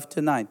 I'd love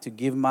tonight to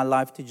give my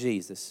life to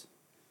Jesus.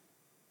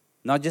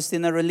 Not just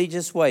in a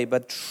religious way,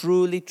 but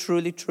truly,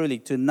 truly, truly.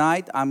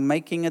 Tonight, I'm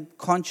making a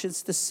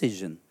conscious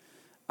decision.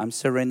 I'm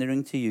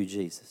surrendering to you,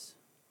 Jesus.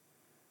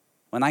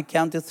 When I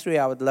count to 3,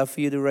 I would love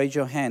for you to raise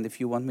your hand if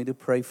you want me to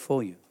pray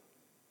for you.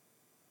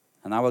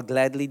 And I will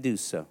gladly do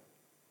so.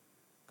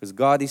 Because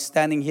God is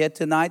standing here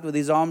tonight with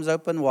His arms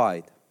open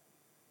wide.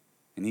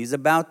 And He's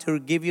about to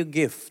give you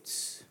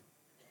gifts.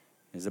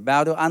 He's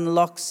about to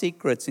unlock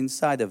secrets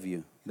inside of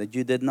you that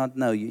you did not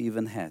know you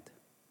even had.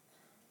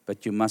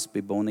 But you must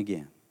be born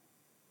again.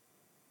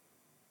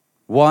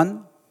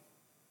 1,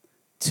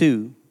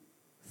 2,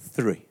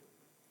 3.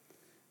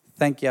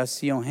 Thank you, I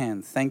see your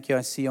hand. Thank you,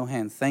 I see your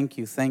hand. Thank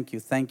you, thank you,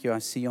 thank you, I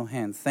see your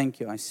hand. Thank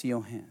you, I see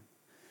your hand.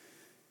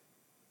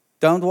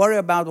 Don't worry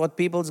about what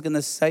people's going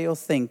to say or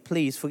think.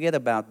 Please forget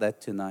about that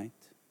tonight.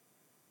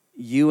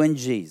 You and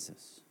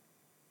Jesus.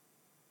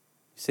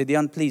 You say,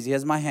 Dion, please,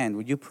 here's my hand.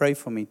 Would you pray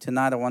for me?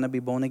 Tonight I want to be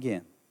born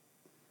again.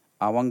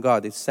 I want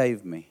God to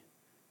save me.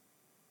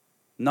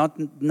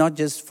 Not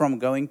just from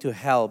going to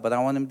hell, but I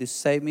want Him to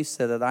save me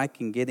so that I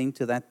can get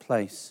into that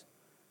place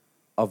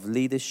of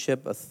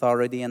leadership,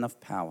 authority, and of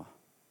power.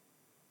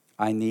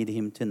 I need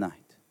Him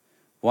tonight.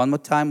 One more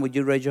time, would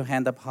you raise your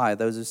hand up high?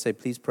 Those who say,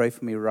 please pray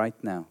for me right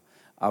now.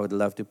 I would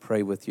love to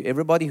pray with you.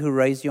 Everybody who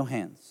raised your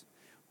hands,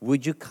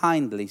 would you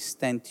kindly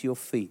stand to your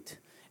feet?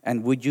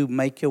 And would you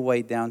make your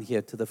way down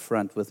here to the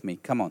front with me?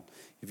 Come on.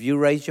 If you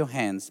raise your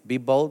hands, be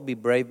bold, be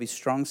brave, be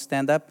strong,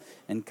 stand up,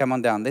 and come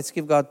on down. Let's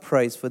give God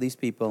praise for these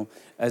people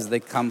as they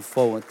come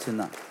forward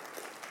tonight.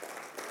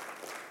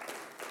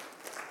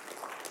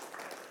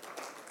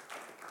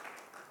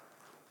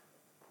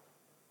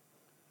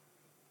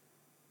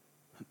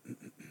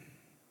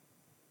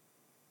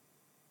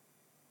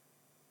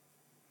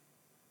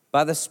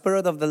 By the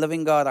Spirit of the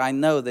living God, I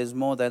know there's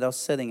more that are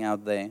sitting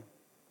out there.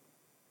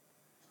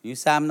 You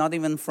say, I'm not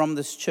even from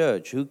this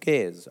church. Who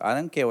cares? I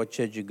don't care what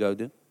church you go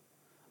to.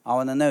 I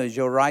want to know, is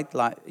your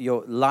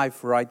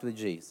life right with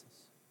Jesus?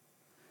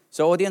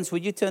 So audience,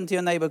 would you turn to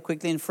your neighbor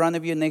quickly in front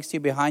of you, next to you,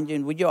 behind you,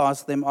 and would you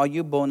ask them, are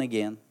you born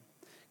again?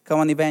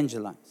 Come on,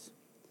 evangelize.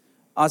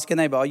 Ask your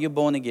neighbor, are you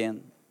born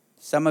again?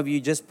 Some of you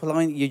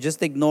you're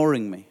just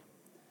ignoring me.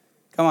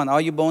 Come on,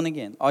 are you born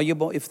again? Are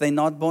you If they're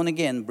not born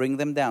again, bring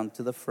them down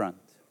to the front.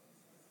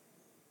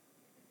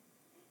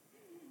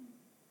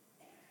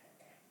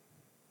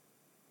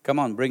 Come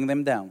on, bring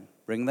them down.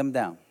 Bring them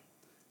down.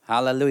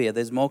 Hallelujah.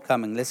 There's more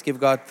coming. Let's give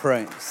God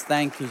praise.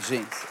 Thank you,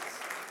 Jesus.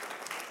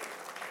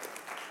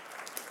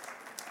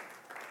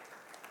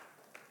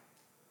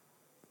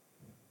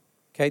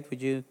 Kate,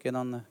 would you get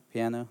on the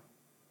piano?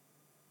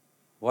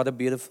 What a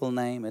beautiful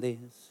name it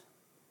is.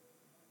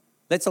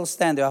 Let's all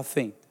stand to our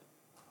feet.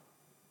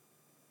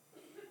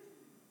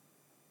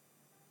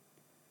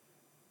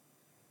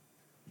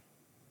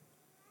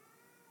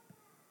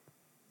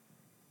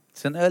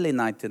 It's an early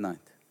night tonight.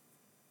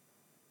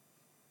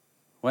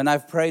 When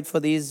I've prayed for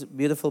these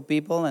beautiful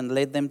people and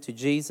led them to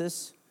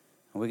Jesus,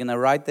 and we're going to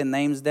write their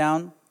names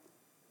down,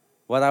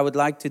 what I would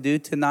like to do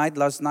tonight,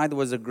 last night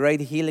was a great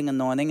healing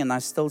anointing, and I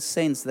still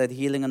sense that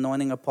healing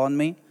anointing upon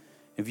me.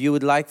 If you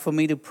would like for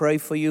me to pray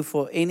for you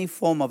for any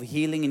form of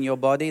healing in your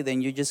body,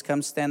 then you just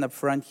come stand up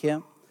front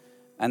here,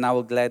 and I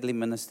will gladly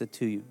minister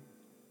to you.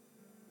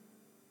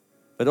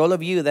 But all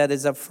of you that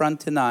is up front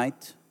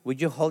tonight,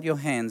 would you hold your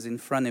hands in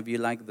front of you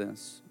like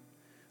this?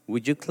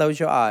 Would you close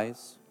your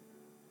eyes?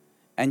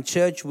 And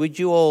church, would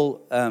you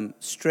all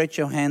stretch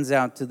your hands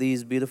out to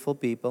these beautiful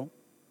people?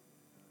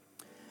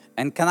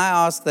 And can I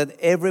ask that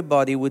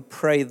everybody would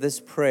pray this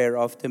prayer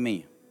after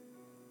me?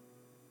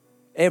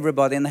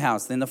 Everybody in the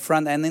house, in the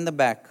front and in the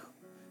back.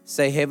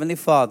 Say, Heavenly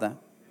Father,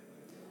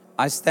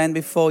 I stand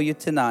before you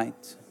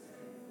tonight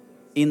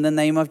in the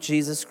name of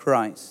Jesus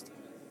Christ.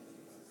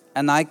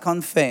 And I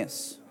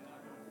confess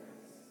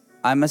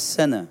I'm a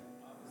sinner.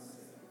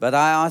 But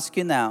I ask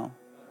you now,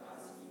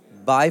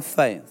 by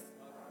faith,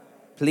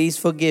 please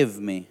forgive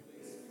me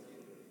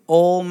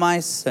all my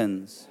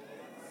sins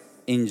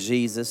in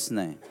Jesus'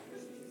 name.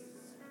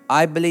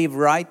 I believe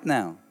right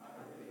now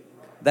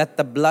that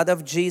the blood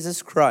of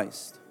Jesus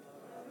Christ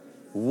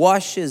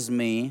washes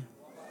me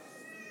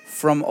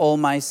from all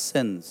my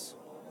sins.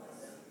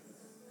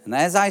 And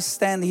as I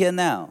stand here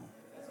now,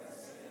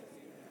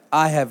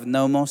 I have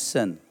no more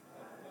sin.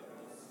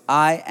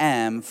 I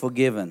am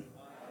forgiven.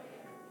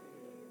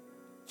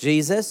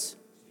 Jesus,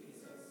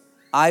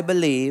 I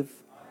believe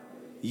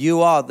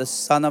you are the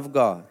Son of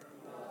God.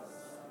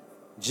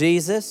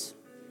 Jesus,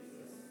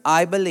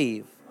 I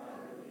believe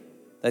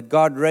that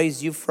God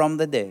raised you from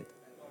the dead.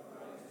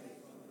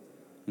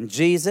 And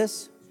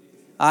Jesus,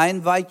 I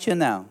invite you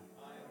now,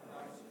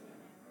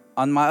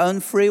 on my own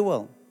free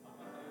will,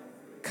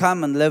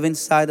 come and live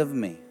inside of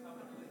me.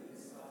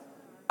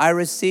 I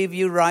receive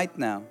you right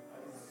now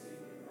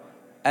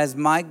as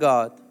my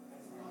God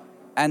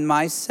and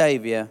my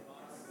Savior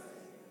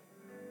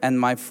and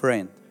my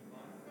friend.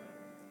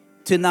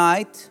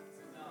 Tonight,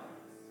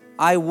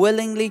 I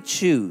willingly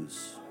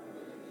choose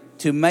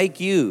to make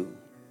you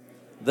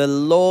the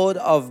Lord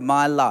of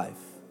my life.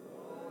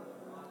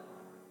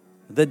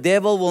 The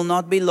devil will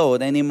not be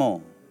Lord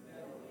anymore.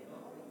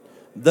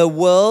 The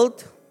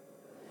world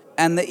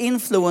and the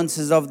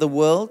influences of the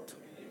world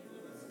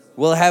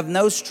will have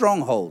no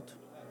stronghold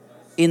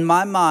in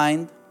my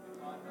mind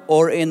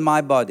or in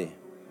my body.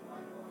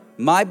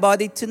 My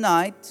body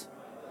tonight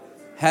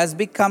has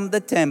become the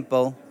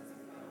temple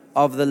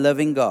of the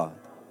living God.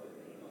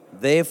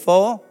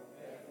 Therefore,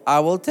 I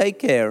will take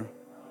care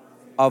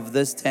of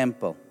this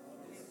temple.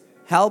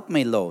 Help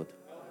me, Lord,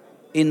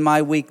 in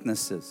my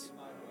weaknesses.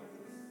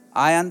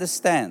 I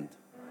understand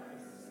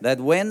that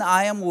when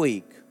I am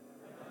weak,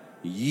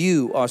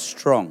 you are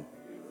strong,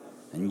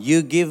 and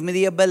you give me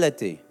the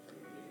ability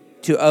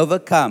to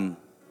overcome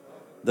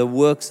the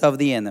works of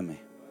the enemy.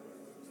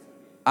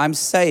 I'm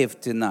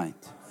saved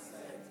tonight.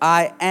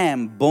 I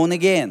am born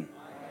again,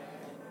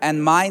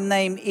 and my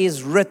name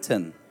is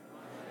written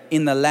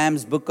in the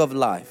Lamb's Book of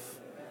Life.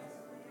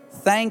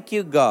 Thank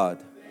you,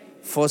 God,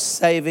 for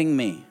saving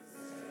me.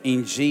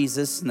 In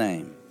Jesus'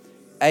 name,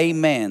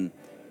 amen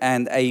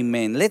and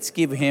amen. Let's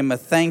give him a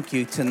thank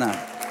you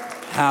tonight.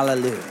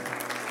 Hallelujah.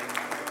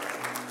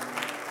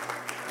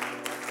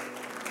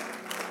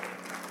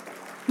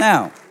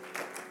 Now,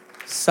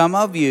 some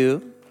of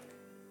you,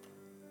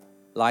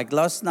 like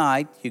last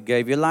night, you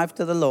gave your life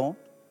to the Lord.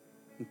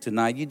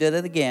 Tonight you did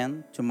it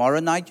again. Tomorrow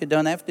night you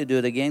don't have to do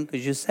it again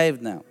because you're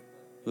saved now.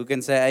 Who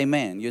can say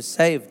amen? You're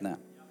saved now.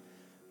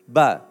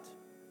 But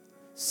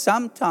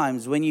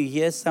sometimes when you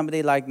hear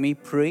somebody like me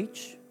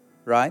preach,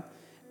 right,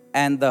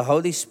 and the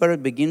Holy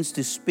Spirit begins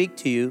to speak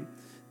to you,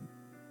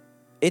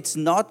 it's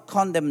not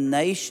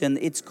condemnation,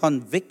 it's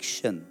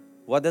conviction.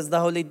 What does the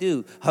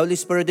Holy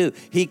Spirit do?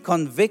 He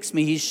convicts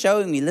me. He's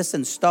showing me,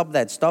 listen, stop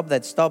that, stop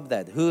that, stop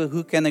that.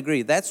 Who can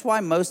agree? That's why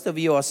most of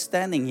you are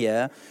standing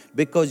here,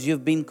 because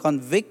you've been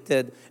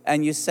convicted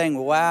and you're saying,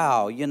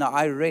 wow,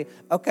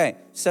 okay,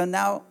 so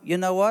now, you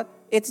know what?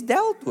 It's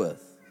dealt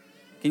with.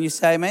 Can you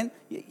say amen?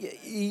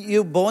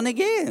 You're born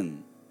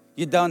again.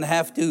 You don't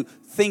have to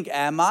think,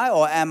 am I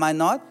or am I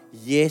not?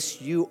 Yes,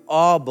 you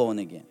are born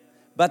again.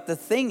 But the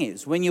thing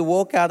is, when you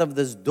walk out of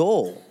this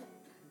door,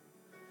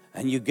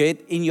 and you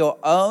get in your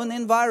own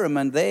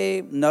environment,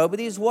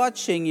 nobody's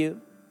watching you.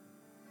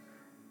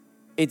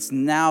 It's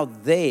now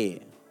there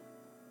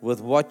with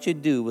what you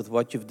do, with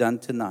what you've done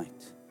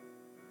tonight.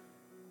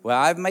 Well,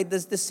 I've made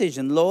this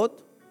decision, Lord,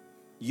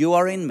 you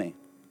are in me.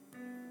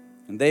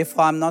 And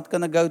therefore, I'm not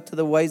going to go to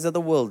the ways of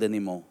the world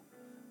anymore.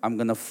 I'm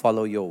going to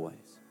follow your ways.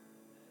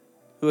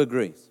 Who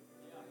agrees?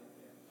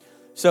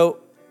 So,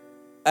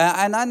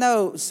 and I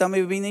know some of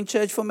you have been in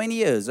church for many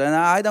years, and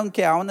I don't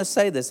care. I want to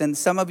say this, and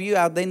some of you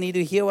out there need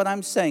to hear what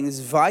I'm saying. It's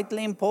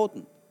vitally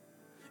important.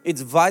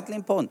 It's vitally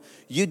important.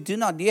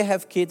 Do you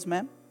have kids,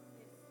 ma'am?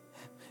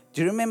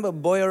 Do you remember a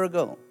boy or a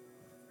girl?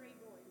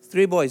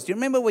 3 boys. Do you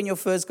remember when you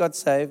first got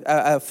saved,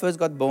 first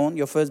got born,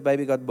 your first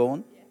baby got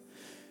born? Yes.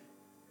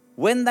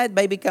 When that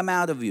baby came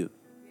out of you,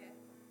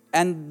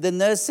 and the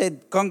nurse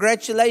said,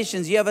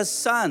 congratulations, you have a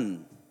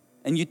son.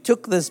 And you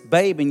took this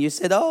baby and you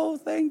said, oh,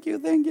 thank you,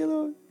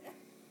 Lord.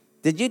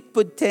 Did you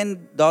put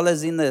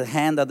 $10 in the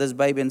hand of this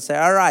baby and say,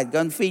 all right,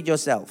 go and feed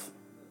yourself?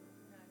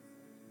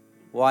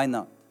 Why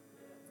not?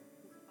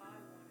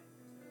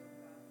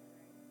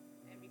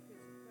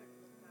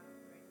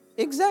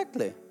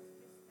 Exactly.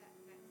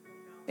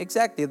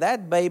 Exactly.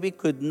 That baby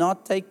could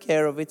not take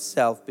care of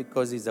itself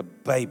because he's a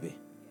baby.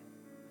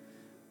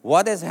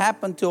 What has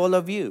happened to all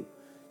of you?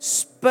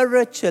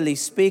 Spiritually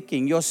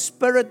speaking, your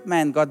spirit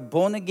man got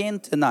born again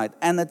tonight,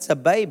 and it's a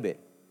baby.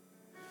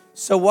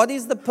 So what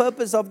is the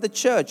purpose of the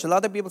church? A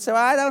lot of people say,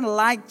 well, I don't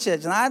like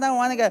church and I don't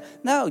want to go.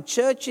 No,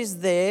 church is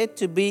there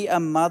to be a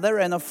mother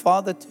and a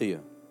father to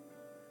you.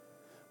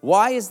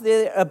 Why is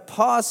there a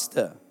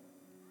pastor?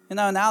 In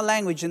our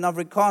language, in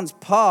Afrikaans,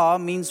 pa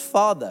means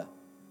father.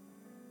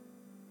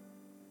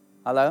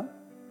 Hello?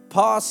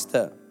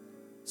 Pastor.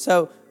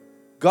 So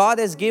God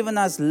has given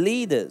us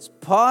leaders,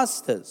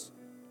 pastors.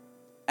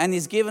 And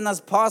He's given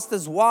us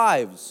pastors'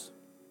 wives.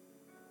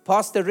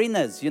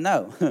 Pastorinas,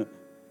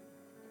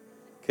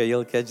 Okay,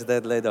 you'll catch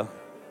that later.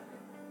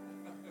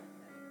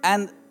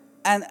 And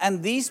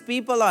these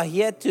people are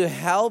here to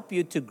help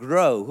you to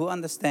grow. Who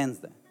understands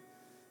that?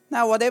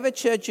 Now, whatever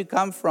church you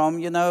come from,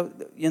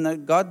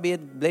 God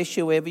bless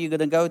you wherever you're going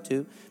to go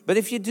to. But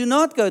if you do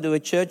not go to a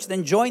church,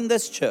 then join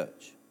this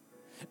church.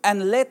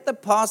 And let the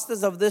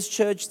pastors of this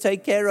church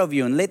take care of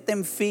you and let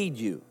them feed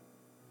you.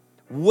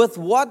 With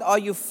what are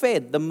you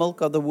fed? The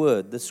milk of the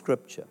word, the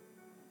scripture.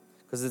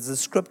 Because it's the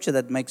scripture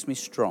that makes me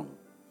strong.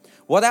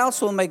 What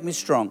else will make me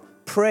strong?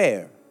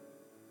 Prayer.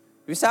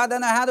 You say, I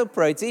don't know how to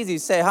pray. It's easy.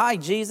 Say, hi,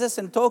 Jesus,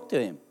 and talk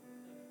to Him.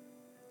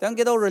 Don't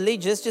get all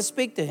religious. Just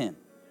speak to Him.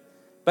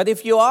 But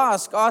if you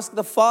ask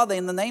the Father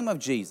in the name of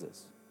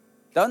Jesus.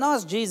 Don't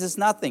ask Jesus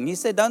nothing. He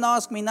said, don't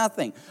ask me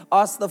nothing.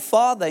 Ask the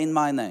Father in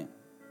my name.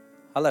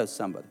 Hello,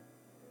 somebody.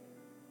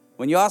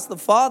 When you ask the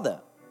Father,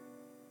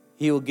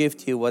 He will give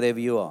to you whatever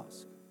you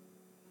ask.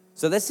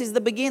 So this is the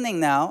beginning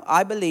now,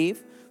 I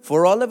believe,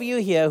 For all of you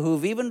here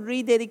who've even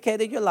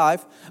rededicated your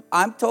life,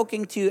 I'm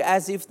talking to you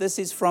as if this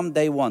is from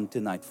day one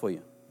tonight for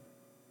you.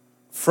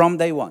 From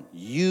day one.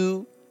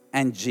 You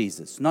and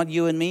Jesus. Not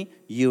you and me,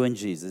 you and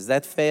Jesus. Is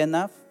that fair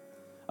enough?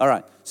 All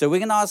right. So we're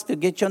going to ask to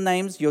get your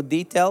names, your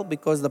detail,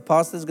 because the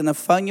pastor's going to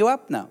phone you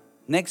up now.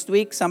 Next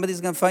week, somebody's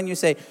going to phone you and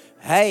say,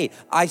 hey,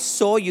 I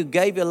saw you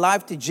gave your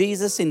life to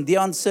Jesus in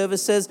Dion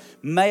services.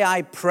 May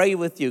I pray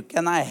with you?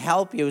 Can I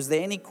help you? Is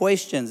there any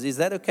questions? Is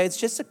that okay? It's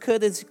just a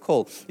courtesy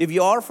call. If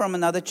you are from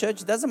another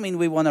church, it doesn't mean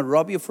we want to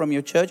rob you from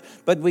your church,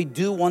 but we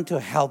do want to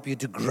help you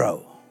to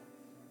grow.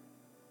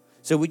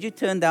 So would you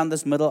turn down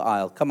this middle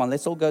aisle? Come on,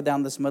 let's all go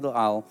down this middle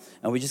aisle.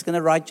 And we're just going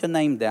to write your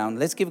name down.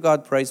 Let's give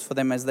God praise for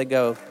them as they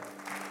go.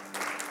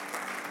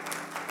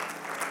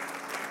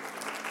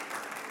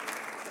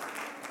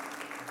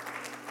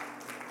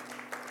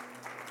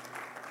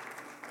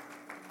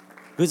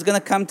 Who's going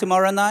to come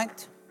tomorrow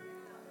night?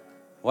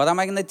 What am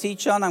I going to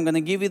teach on? I'm going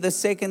to give you the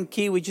second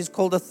key, which is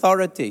called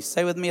authority.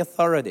 Say with me,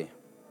 authority.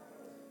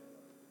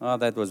 Oh,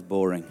 that was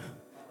boring.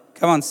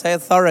 Come on, say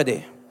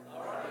authority.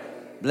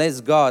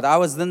 Bless God. I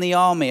was in the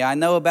army. I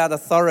know about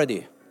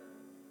authority.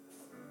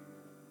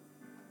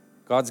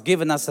 God's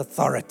given us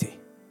authority.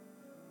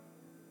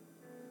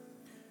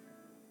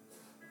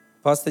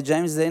 Pastor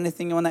James, is there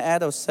anything you want to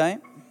add or say?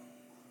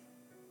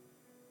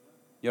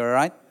 You all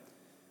right?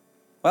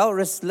 Well,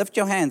 lift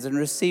your hands and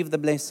receive the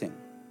blessing.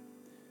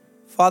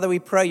 Father, we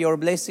pray your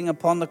blessing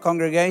upon the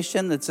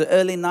congregation. It's an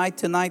early night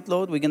tonight,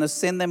 Lord. We're going to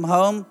send them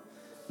home.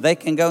 They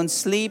can go and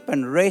sleep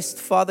and rest,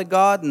 Father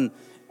God,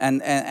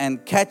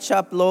 and catch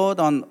up, Lord,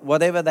 on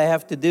whatever they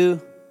have to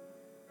do.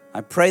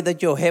 I pray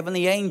that your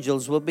heavenly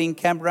angels will be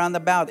encamped round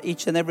about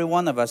each and every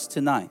one of us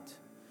tonight.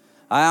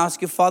 I ask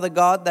you, Father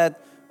God,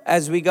 that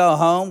as we go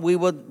home, we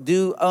will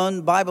do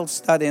own Bible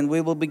study and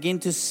we will begin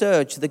to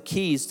search the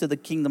keys to the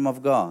kingdom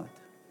of God.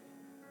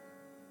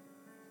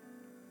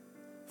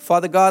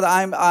 Father God,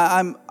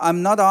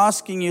 I'm not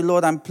asking you,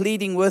 Lord, I'm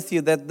pleading with you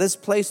that this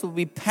place will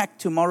be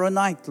packed tomorrow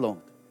night, Lord,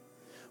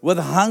 with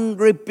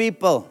hungry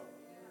people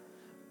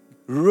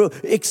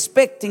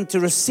expecting to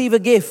receive a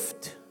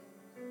gift.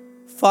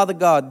 Father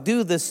God,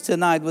 do this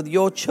tonight with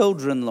your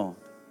children, Lord.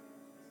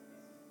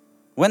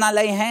 When I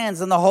lay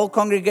hands on the whole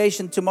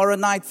congregation tomorrow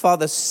night,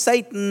 Father,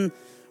 Satan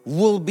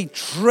will be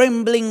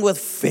trembling with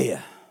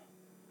fear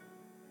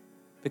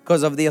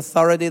because of the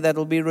authority that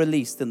will be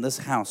released in this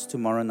house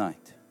tomorrow night.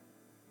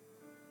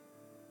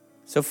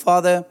 So,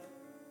 Father,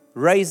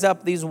 raise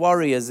up these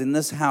warriors in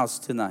this house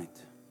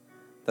tonight,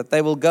 that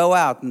they will go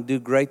out and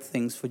do great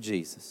things for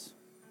Jesus.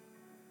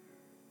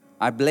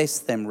 I bless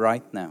them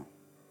right now.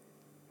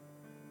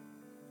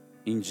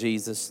 In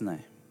Jesus'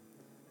 name.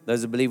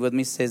 Those who believe with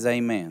me says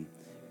amen.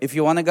 If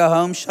you want to go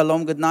home,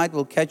 shalom, good night.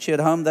 We'll catch you at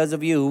home. Those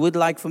of you who would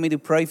like for me to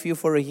pray for you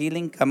for a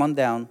healing, come on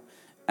down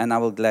and I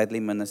will gladly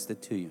minister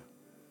to you.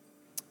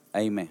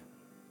 Amen.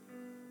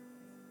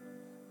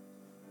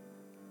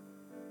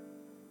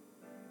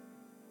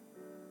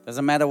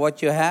 Doesn't matter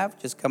what you have,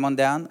 just come on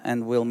down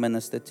and we'll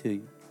minister to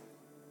you.